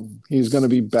 He's going to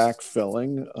be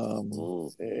backfilling.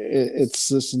 It's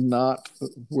just not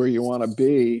where you want to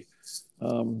be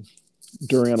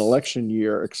during an election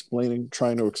year,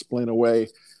 trying to explain away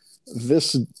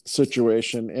this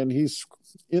situation. And he's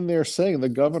in there saying, the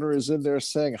governor is in there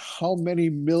saying, how many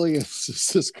millions is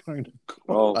this going to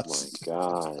cost? Oh,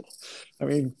 my God. I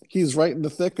mean, he's right in the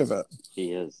thick of it.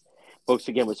 He is. Folks,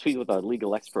 again, we're speaking with our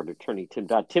legal expert, attorney Tim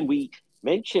Dodd. Tim, we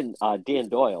mention Dan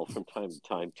Doyle from time to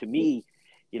time. To me,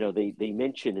 they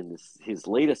mention in his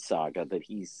latest saga that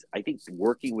he's, I think,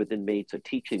 working with inmates or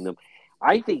teaching them.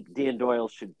 I think Dan Doyle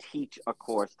should teach a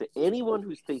course to anyone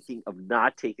who's thinking of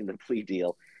not taking the plea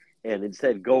deal and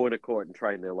instead go into court and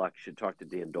trying their luck should talk to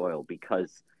Dan Doyle,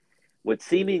 because what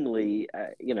seemingly,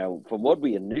 from what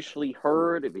we initially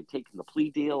heard, if he'd taken the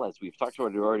plea deal, as we've talked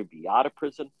about, he'd already be out of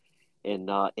prison. And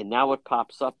now it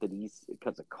pops up that he's,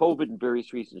 because of COVID and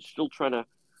various reasons, still trying to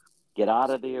get out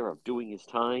of there or doing his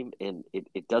time. And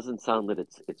it doesn't sound that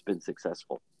it's been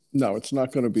successful. No, it's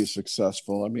not going to be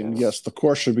successful. I mean, yes, the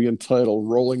course should be entitled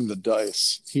Rolling the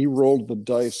Dice. He rolled the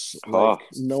dice like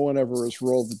no one ever has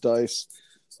rolled the dice.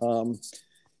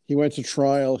 He went to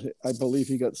trial. I believe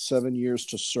he got 7 years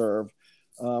to serve.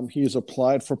 He's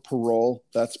applied for parole.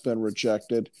 That's been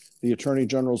rejected. The Attorney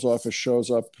General's office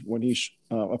shows up when he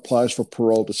applies for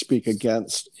parole to speak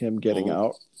against him getting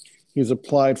out. He's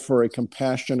applied for a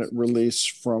compassionate release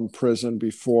from prison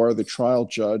before the trial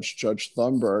judge, Judge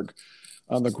Thunberg,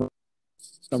 on the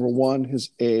number one, his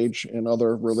age and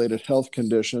other related health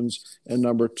conditions, and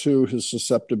number two, his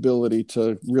susceptibility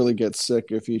to really get sick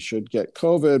if he should get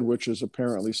COVID, which is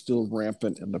apparently still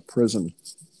rampant in the prison.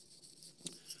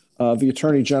 The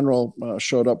Attorney General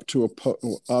showed up to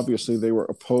obviously they were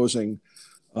opposing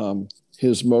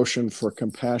his motion for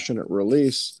compassionate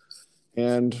release,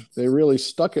 and they really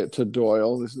stuck it to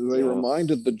Doyle. They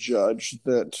reminded the judge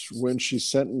that when she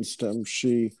sentenced him,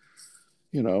 she,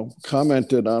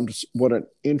 commented on what an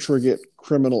intricate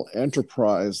criminal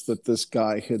enterprise that this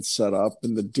guy had set up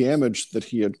and the damage that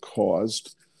he had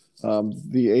caused.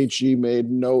 The AG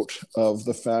made note of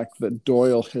the fact that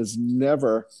Doyle has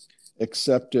never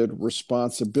accepted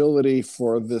responsibility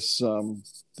for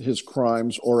his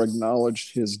crimes or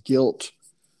acknowledged his guilt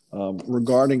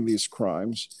regarding these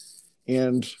crimes.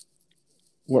 And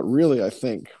what really, I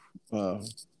think,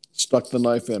 stuck the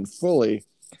knife in fully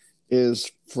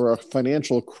is for a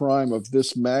financial crime of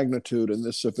this magnitude and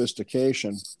this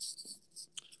sophistication.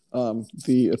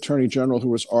 The Attorney General who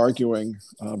was arguing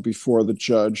before the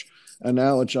judge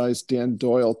analogized Dan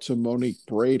Doyle to Monique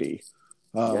Brady.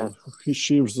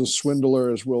 She was the swindler,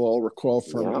 as we'll all recall,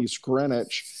 from East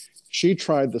Greenwich. She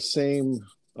tried the same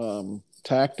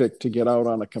tactic to get out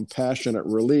on a compassionate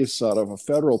release out of a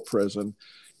federal prison.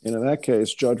 And in that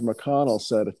case, Judge McConnell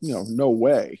said, no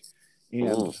way.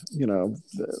 And,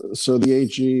 so the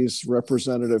AG's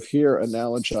representative here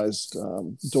analogized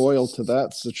Doyle to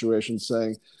that situation,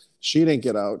 saying she didn't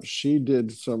get out. She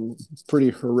did some pretty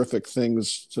horrific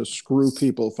things to screw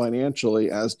people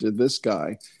financially, as did this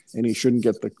guy, and he shouldn't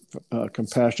get the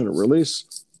compassionate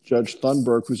release. Judge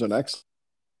Thunberg, who's an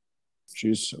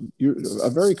she's a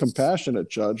very compassionate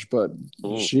judge, but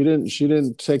she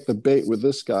didn't take the bait with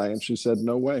this guy, and she said,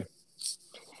 no way.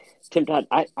 Tim Dodd,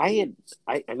 I've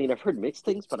heard mixed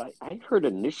things, but I heard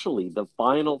initially the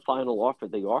final offer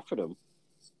they offered him,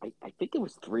 I think it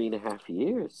was 3.5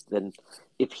 years. Then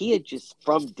if he had just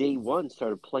from day one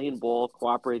started playing ball,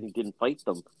 cooperating, didn't fight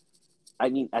them, I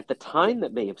mean, at the time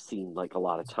that may have seemed like a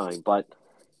lot of time, but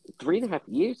 3.5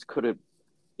 years could have,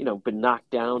 been knocked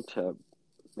down to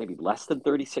maybe less than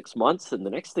 36 months. And the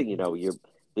next thing you know,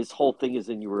 this whole thing is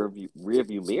in your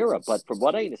rearview mirror. But from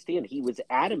what I understand, he was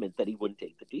adamant that he wouldn't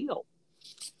take the deal.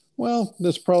 Well,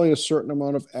 there's probably a certain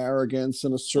amount of arrogance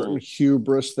and a certain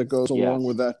hubris that goes along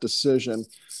with that decision.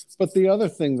 But the other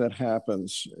thing that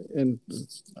happens, and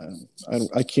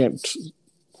I can't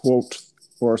quote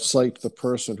or cite the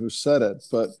person who said it,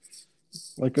 but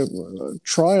like a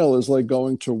trial is like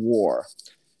going to war.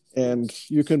 And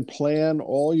you can plan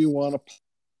all you want to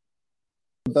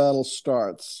the battle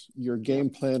starts, your game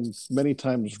plan many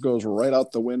times goes right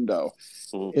out the window.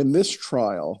 In this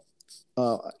trial,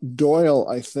 Doyle,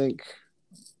 I think,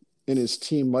 and his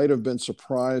team might have been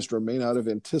surprised or may not have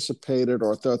anticipated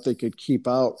or thought they could keep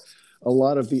out a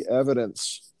lot of the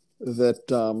evidence that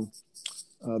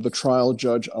the trial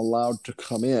judge allowed to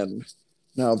come in.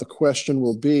 Now, the question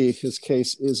will be, his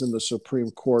case is in the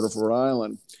Supreme Court of Rhode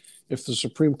Island. If the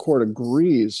Supreme Court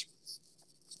agrees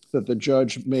that the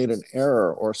judge made an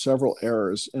error or several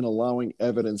errors in allowing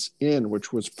evidence in,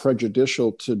 which was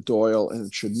prejudicial to Doyle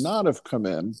and should not have come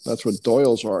in, that's what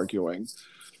Doyle's arguing,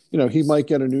 he might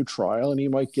get a new trial and he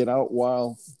might get out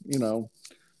while,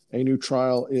 a new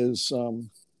trial is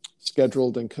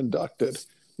scheduled and conducted.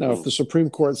 Now, if the Supreme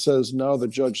Court says, no, the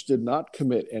judge did not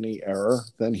commit any error,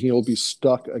 then he'll be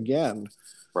stuck again.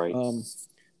 Right.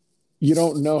 You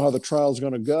don't know how the trial is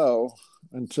going to go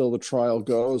until the trial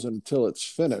goes, until it's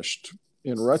finished.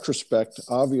 In retrospect,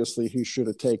 obviously, he should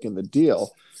have taken the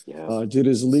deal. Yeah. Did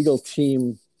his legal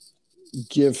team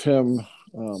give him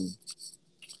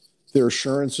their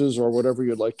assurances, or whatever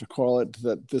you'd like to call it,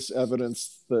 that this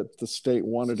evidence that the state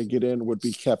wanted to get in would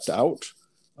be kept out?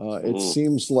 It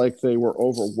seems like they were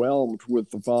overwhelmed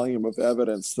with the volume of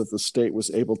evidence that the state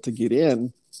was able to get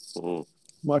in,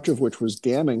 much of which was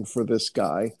damning for this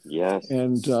guy. Yes.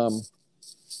 And,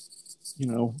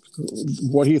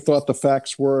 what he thought the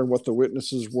facts were and what the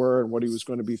witnesses were and what he was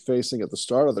going to be facing at the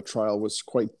start of the trial was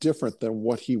quite different than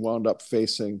what he wound up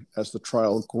facing as the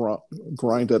trial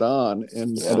grinded on.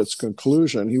 And at its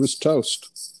conclusion, he was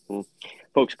toast.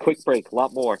 Folks, quick break. A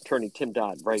lot more. Attorney Tim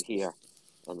Dodd right here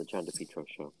on the John DePetro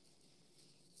Show.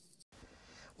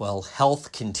 Well,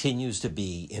 health continues to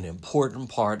be an important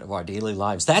part of our daily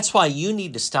lives. That's why you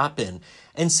need to stop in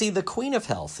and see the Queen of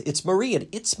Health. It's Marie at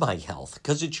It's My Health,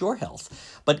 because it's your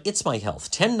health. But It's My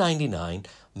Health, 1099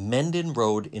 Mendon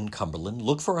Road in Cumberland.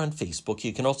 Look for her on Facebook.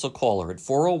 You can also call her at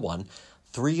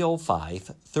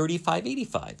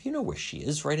 401-305-3585. You know where she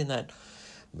is, right in that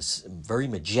very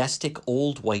majestic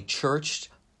old white church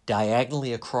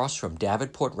diagonally across from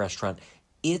Davenport Restaurant.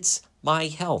 It's My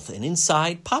Health. And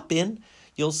inside, pop in.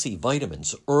 You'll see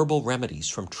vitamins, herbal remedies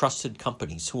from trusted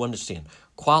companies who understand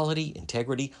quality,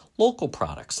 integrity, local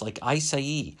products like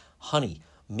acai, honey,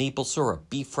 maple syrup,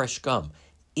 beef fresh gum.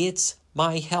 It's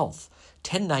My Health.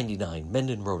 1099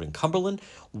 Mendon Road in Cumberland.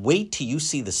 Wait till you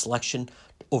see the selection.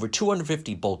 Over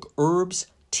 250 bulk herbs,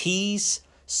 teas,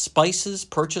 spices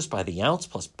purchased by the ounce,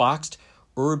 plus boxed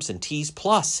herbs and teas,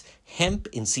 plus hemp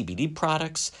and CBD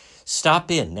products.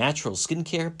 Stop in. Natural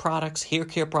skincare products, hair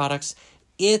care products.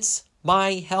 It's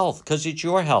My Health, because it's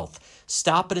your health.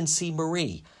 Stop it and see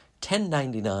Marie,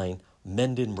 1099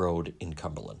 Mendon Road in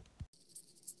Cumberland.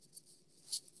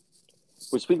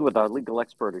 We're speaking with our legal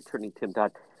expert, attorney Tim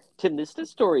Dodd. Tim, this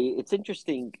story, it's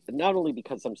interesting, not only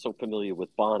because I'm so familiar with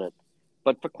Bonnet,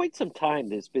 but for quite some time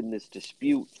there's been this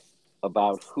dispute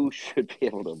about who should be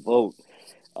able to vote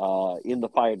in the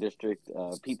fire district,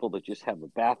 people that just have a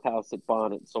bathhouse at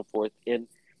Bonnet and so forth. And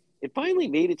it finally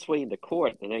made its way into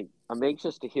court, and I'm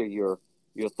anxious to hear your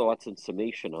thoughts and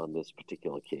summation on this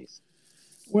particular case.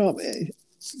 Well,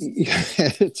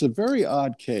 it's a very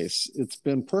odd case. It's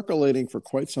been percolating for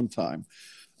quite some time.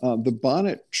 The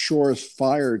Bonnet Shores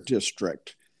Fire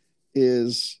District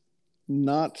is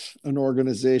not an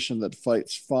organization that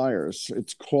fights fires.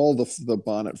 It's called the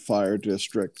Bonnet Fire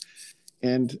District.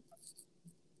 And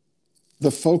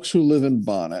the folks who live in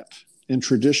Bonnet, and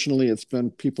traditionally it's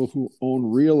been people who own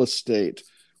real estate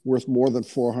worth more than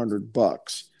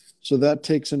 $400. So that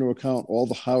takes into account all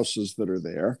the houses that are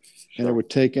there. Sure. And it would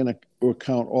take into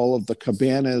account all of the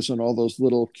cabanas and all those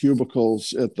little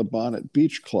cubicles at the Bonnet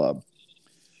Beach Club.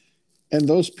 And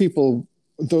those people,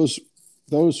 those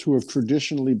who have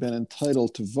traditionally been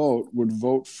entitled to vote would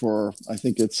vote for, I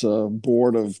think it's a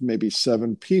board of maybe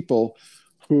 7 people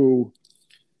who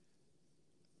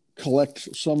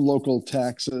collect some local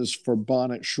taxes for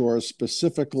Bonnet Shores,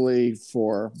 specifically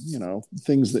for,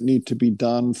 things that need to be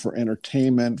done for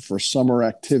entertainment, for summer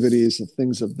activities and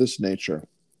things of this nature.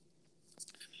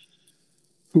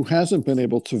 Who hasn't been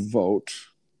able to vote,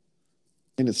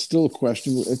 and it's still a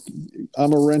question.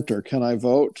 I'm a renter. Can I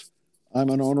vote? I'm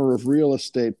an owner of real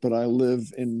estate, but I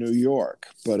live in New York,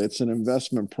 but it's an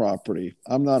investment property.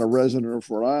 I'm not a resident of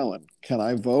Rhode Island. Can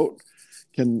I vote?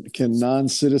 Can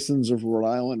non-citizens of Rhode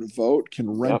Island vote?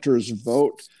 Can renters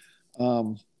vote?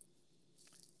 The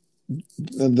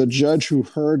judge who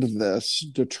heard this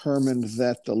determined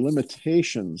that the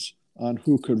limitations on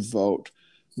who could vote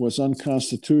was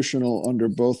unconstitutional under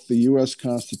both the U.S.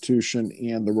 Constitution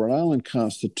and the Rhode Island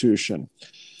Constitution.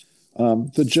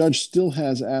 The judge still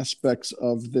has aspects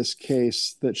of this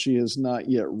case that she has not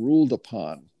yet ruled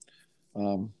upon.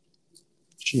 Um,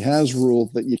 she has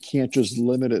ruled that you can't just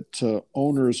limit it to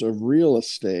owners of real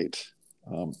estate,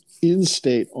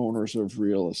 in-state owners of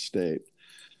real estate.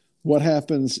 What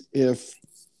happens if,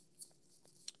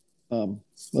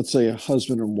 let's say, a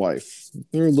husband and wife,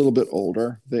 they're a little bit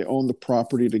older, they own the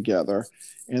property together,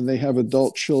 and they have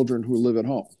adult children who live at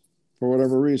home for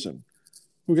whatever reason?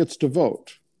 Who gets to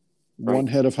vote? Right. One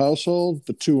head of household,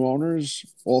 the two owners,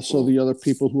 also the other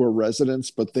people who are residents,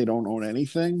 but they don't own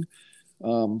anything.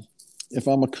 If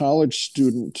I'm a college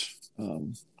student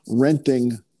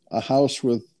renting a house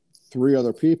with three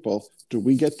other people, do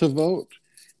we get to vote?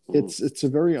 It's a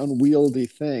very unwieldy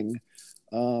thing.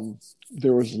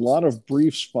 There was a lot of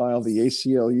briefs filed. The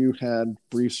ACLU had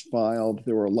briefs filed.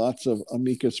 There were lots of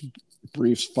amicus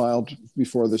briefs filed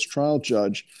before this trial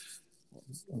judge,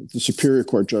 the Superior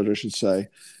Court judge, I should say,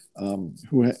 who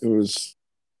was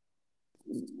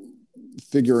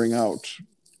figuring out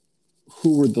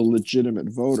who were the legitimate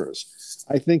voters.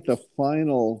 I think the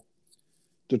final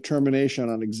determination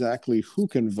on exactly who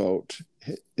can vote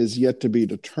is yet to be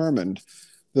determined.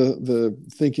 The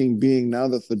thinking being, now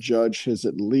that the judge has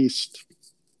at least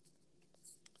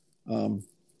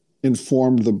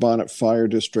informed the Bonnet Fire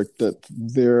District that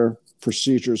their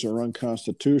procedures are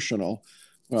unconstitutional,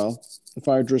 well, the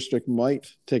fire district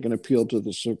might take an appeal to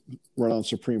the Rhode Island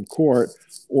Supreme Court,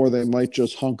 or they might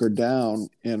just hunker down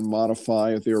and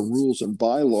modify their rules and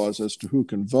bylaws as to who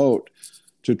can vote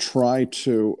to try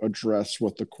to address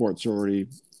what the court's already,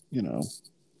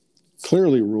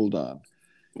 clearly ruled on.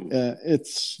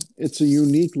 It's a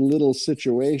unique little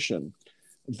situation.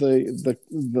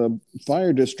 The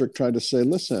fire district tried to say,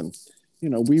 listen,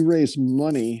 we raise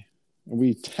money,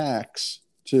 we tax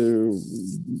to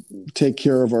take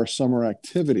care of our summer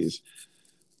activities.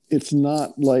 It's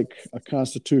not like a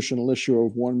constitutional issue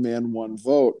of one man, one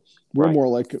vote. We're more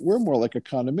like a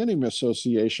condominium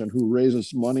association who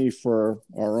raises money for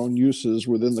our own uses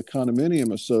within the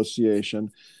condominium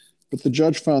association. But the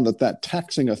judge found that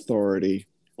taxing authority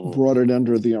brought it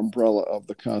under the umbrella of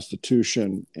the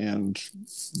Constitution, and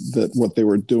that what they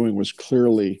were doing was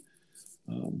clearly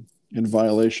in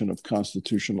violation of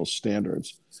constitutional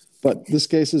standards. But this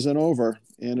case isn't over,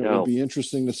 and it will be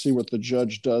interesting to see what the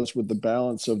judge does with the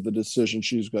balance of the decision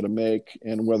she's going to make,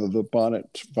 and whether the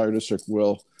Bonnet Fire District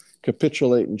will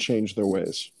capitulate and change their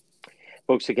ways.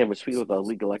 Folks, again, we're speaking with a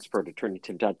legal expert, attorney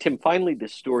Tim Dodd. Tim, finally,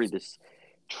 this story, this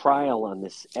trial on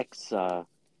this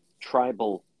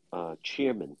ex-tribal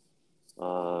chairman,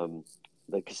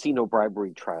 the casino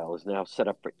bribery trial, is now set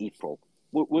up for April.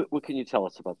 What can you tell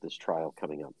us about this trial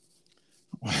coming up?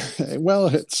 Well,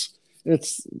 it's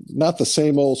not the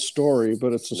same old story,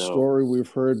 but it's a story we've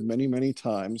heard many, many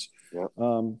times. Yep.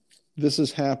 This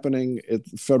is happening at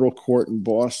the federal court in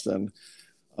Boston.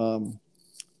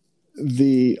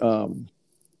 The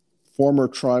former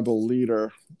tribal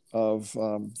leader of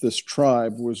this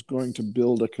tribe was going to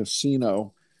build a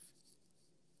casino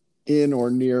in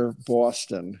or near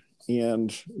Boston,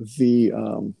 and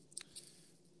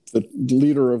the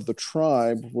leader of the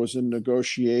tribe was in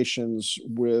negotiations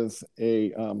with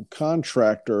a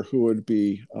contractor who would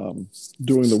be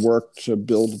doing the work to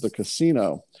build the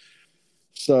casino.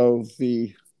 So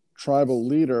the tribal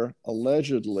leader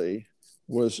allegedly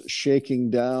was shaking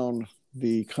down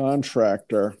the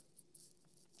contractor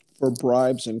for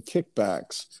bribes and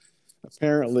kickbacks.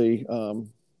 Apparently,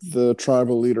 the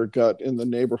tribal leader got in the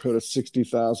neighborhood of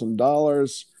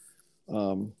 $60,000,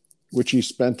 which he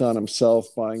spent on himself,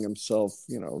 buying himself,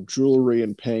 jewelry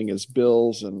and paying his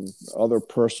bills and other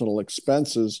personal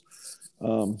expenses.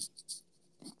 The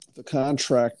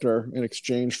contractor, in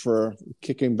exchange for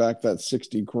kicking back that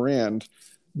 $60,000,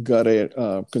 got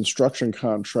a construction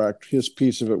contract. His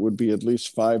piece of it would be at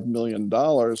least $5 million,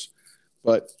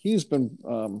 but he's been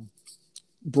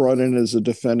brought in as a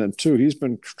defendant too. He's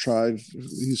been tried.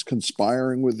 He's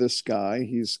conspiring with this guy.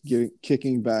 He's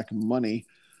kicking back money.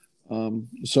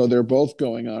 So they're both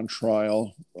going on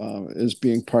trial as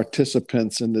being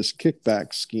participants in this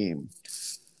kickback scheme.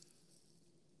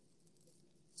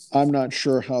 I'm not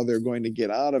sure how they're going to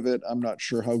get out of it. I'm not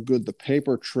sure how good the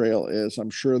paper trail is. I'm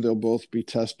sure they'll both be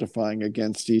testifying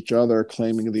against each other,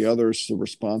 claiming the other's the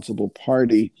responsible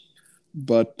party.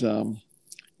 But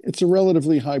it's a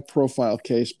relatively high-profile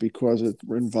case because it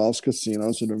involves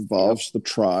casinos. It involves the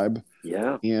tribe.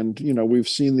 Yeah. And, we've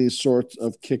seen these sorts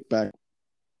of kickback.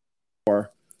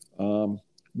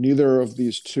 Neither of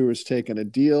these two has taken a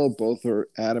deal. Both are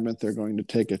adamant they're going to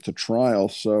take it to trial.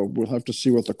 So we'll have to see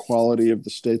what the quality of the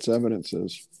state's evidence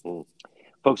is.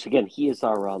 Folks, again, he is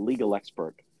our legal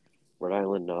expert, Rhode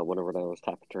Island, one of Rhode Island's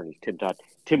top attorneys, Tim Dodd.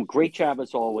 Tim, great job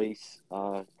as always.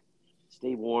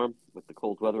 Stay warm with the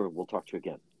cold weather, and we'll talk to you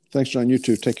again. Thanks, John. You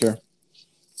too. Take care.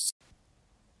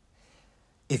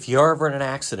 If you're ever in an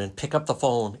accident, pick up the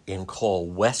phone and call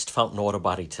West Fountain Auto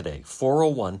Body today,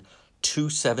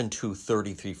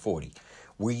 401-272-3340.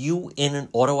 Were you in an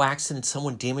auto accident?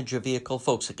 Someone damaged your vehicle?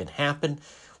 Folks, it can happen,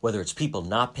 whether it's people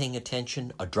not paying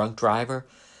attention, a drunk driver,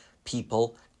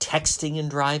 people texting and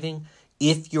driving.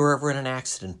 If you're ever in an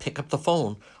accident, pick up the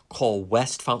phone, call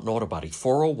West Fountain Auto Body,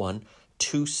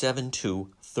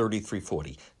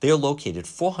 401-272-3340. They're located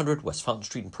 400 West Fountain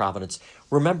Street in Providence.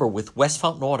 Remember, with West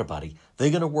Fountain Auto Body, they're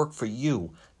going to work for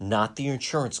you, not the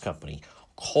insurance company.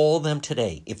 Call them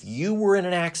today. If you were in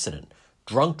an accident,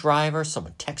 drunk driver,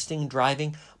 someone texting and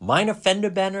driving, minor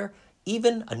fender bender,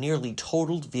 even a nearly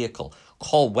totaled vehicle,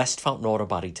 call West Fountain Auto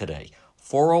Body today,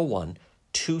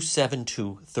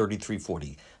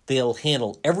 401-272-3340. They'll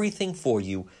handle everything for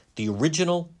you, the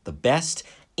original, the best,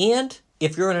 and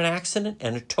if you're in an accident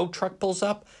and a tow truck pulls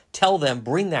up, tell them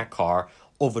bring that car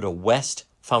over to West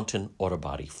Fountain Auto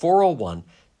Body,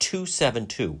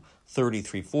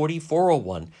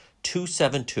 401-272-3340,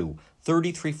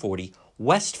 401-272-3340,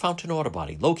 West Fountain Auto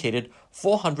Body, located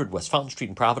 400 West Fountain Street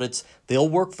in Providence. They'll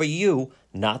work for you,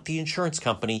 not the insurance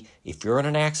company. If you're in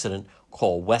an accident,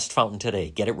 call West Fountain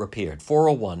today. Get it repaired,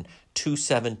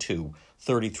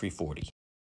 401-272-3340.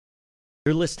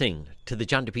 You're listening to the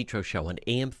John DePietro Show on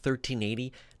AM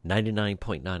 1380,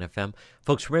 99.9 FM.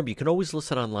 Folks, remember, you can always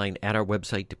listen online at our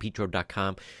website,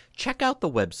 DePietro.com. Check out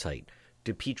the website,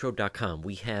 DePietro.com.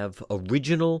 We have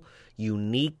original,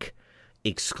 unique,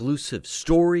 exclusive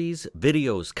stories,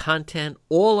 videos, content,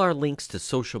 all our links to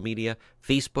social media,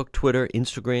 Facebook, Twitter,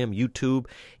 Instagram, YouTube.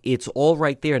 It's all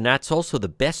right there, and that's also the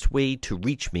best way to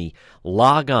reach me.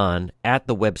 Log on at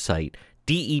the website,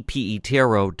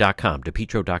 DePietro.com,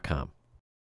 DePietro.com.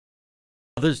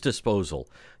 Brothers Disposal.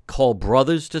 Call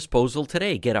Brothers Disposal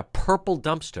today. Get a purple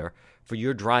dumpster for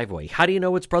your driveway. How do you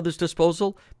know it's Brothers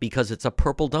Disposal? Because it's a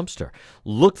purple dumpster.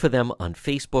 Look for them on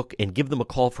Facebook and give them a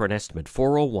call for an estimate,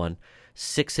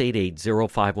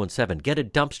 401-688-0517. Get a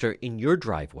dumpster in your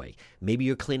driveway. Maybe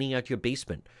you're cleaning out your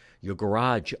basement, your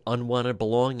garage, unwanted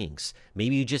belongings.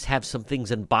 Maybe you just have some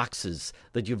things in boxes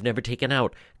that you've never taken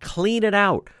out. Clean it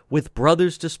out with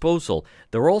Brothers Disposal.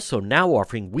 They're also now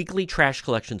offering weekly trash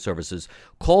collection services.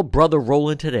 Call Brother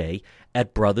Roland today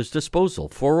at Brothers Disposal,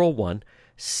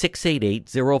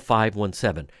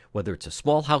 401-688-0517. Whether it's a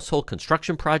small household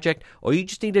construction project or you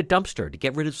just need a dumpster to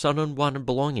get rid of some unwanted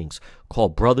belongings, call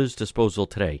Brothers Disposal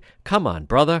today. Come on,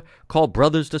 brother. Call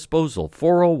Brothers Disposal,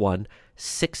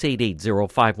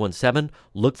 401-688-0517.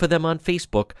 Look for them on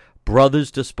Facebook,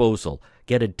 Brothers Disposal.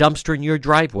 Get a dumpster in your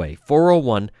driveway,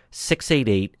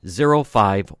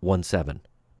 401-688-0517.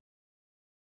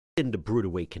 Into Brewed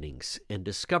Awakenings and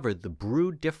discovered the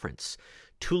Brewed Difference.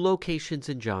 2 locations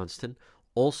in Johnston,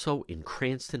 also in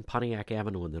Cranston, Pontiac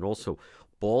Avenue, and then also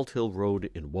Bald Hill Road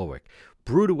in Warwick.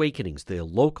 Brewed Awakenings, they're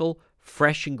local,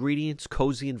 fresh ingredients,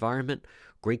 cozy environment,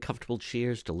 great comfortable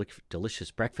chairs,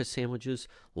 delicious breakfast sandwiches,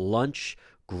 lunch,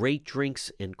 great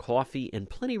drinks and coffee, and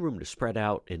plenty of room to spread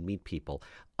out and meet people.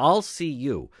 I'll see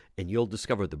you, and you'll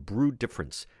discover the Brewed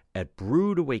Difference at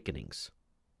Brewed Awakenings.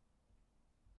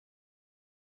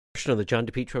 Of the John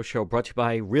DePietro Show brought to you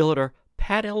by Realtor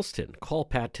Pat Elston. Call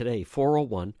Pat today,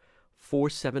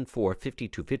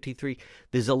 401-474-5253.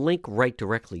 There's a link right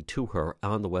directly to her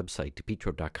on the website,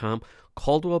 DePietro.com.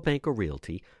 Caldwell Banker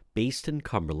Realty, based in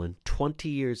Cumberland, 20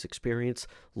 years experience,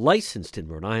 licensed in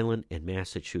Rhode Island and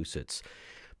Massachusetts.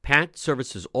 Pat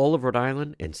services all of Rhode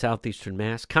Island and southeastern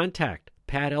Mass. Contact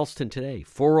Pat Elston today,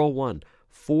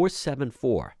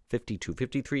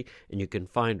 401-474-5253, and you can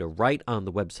find her right on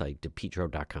the website,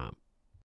 DePietro.com.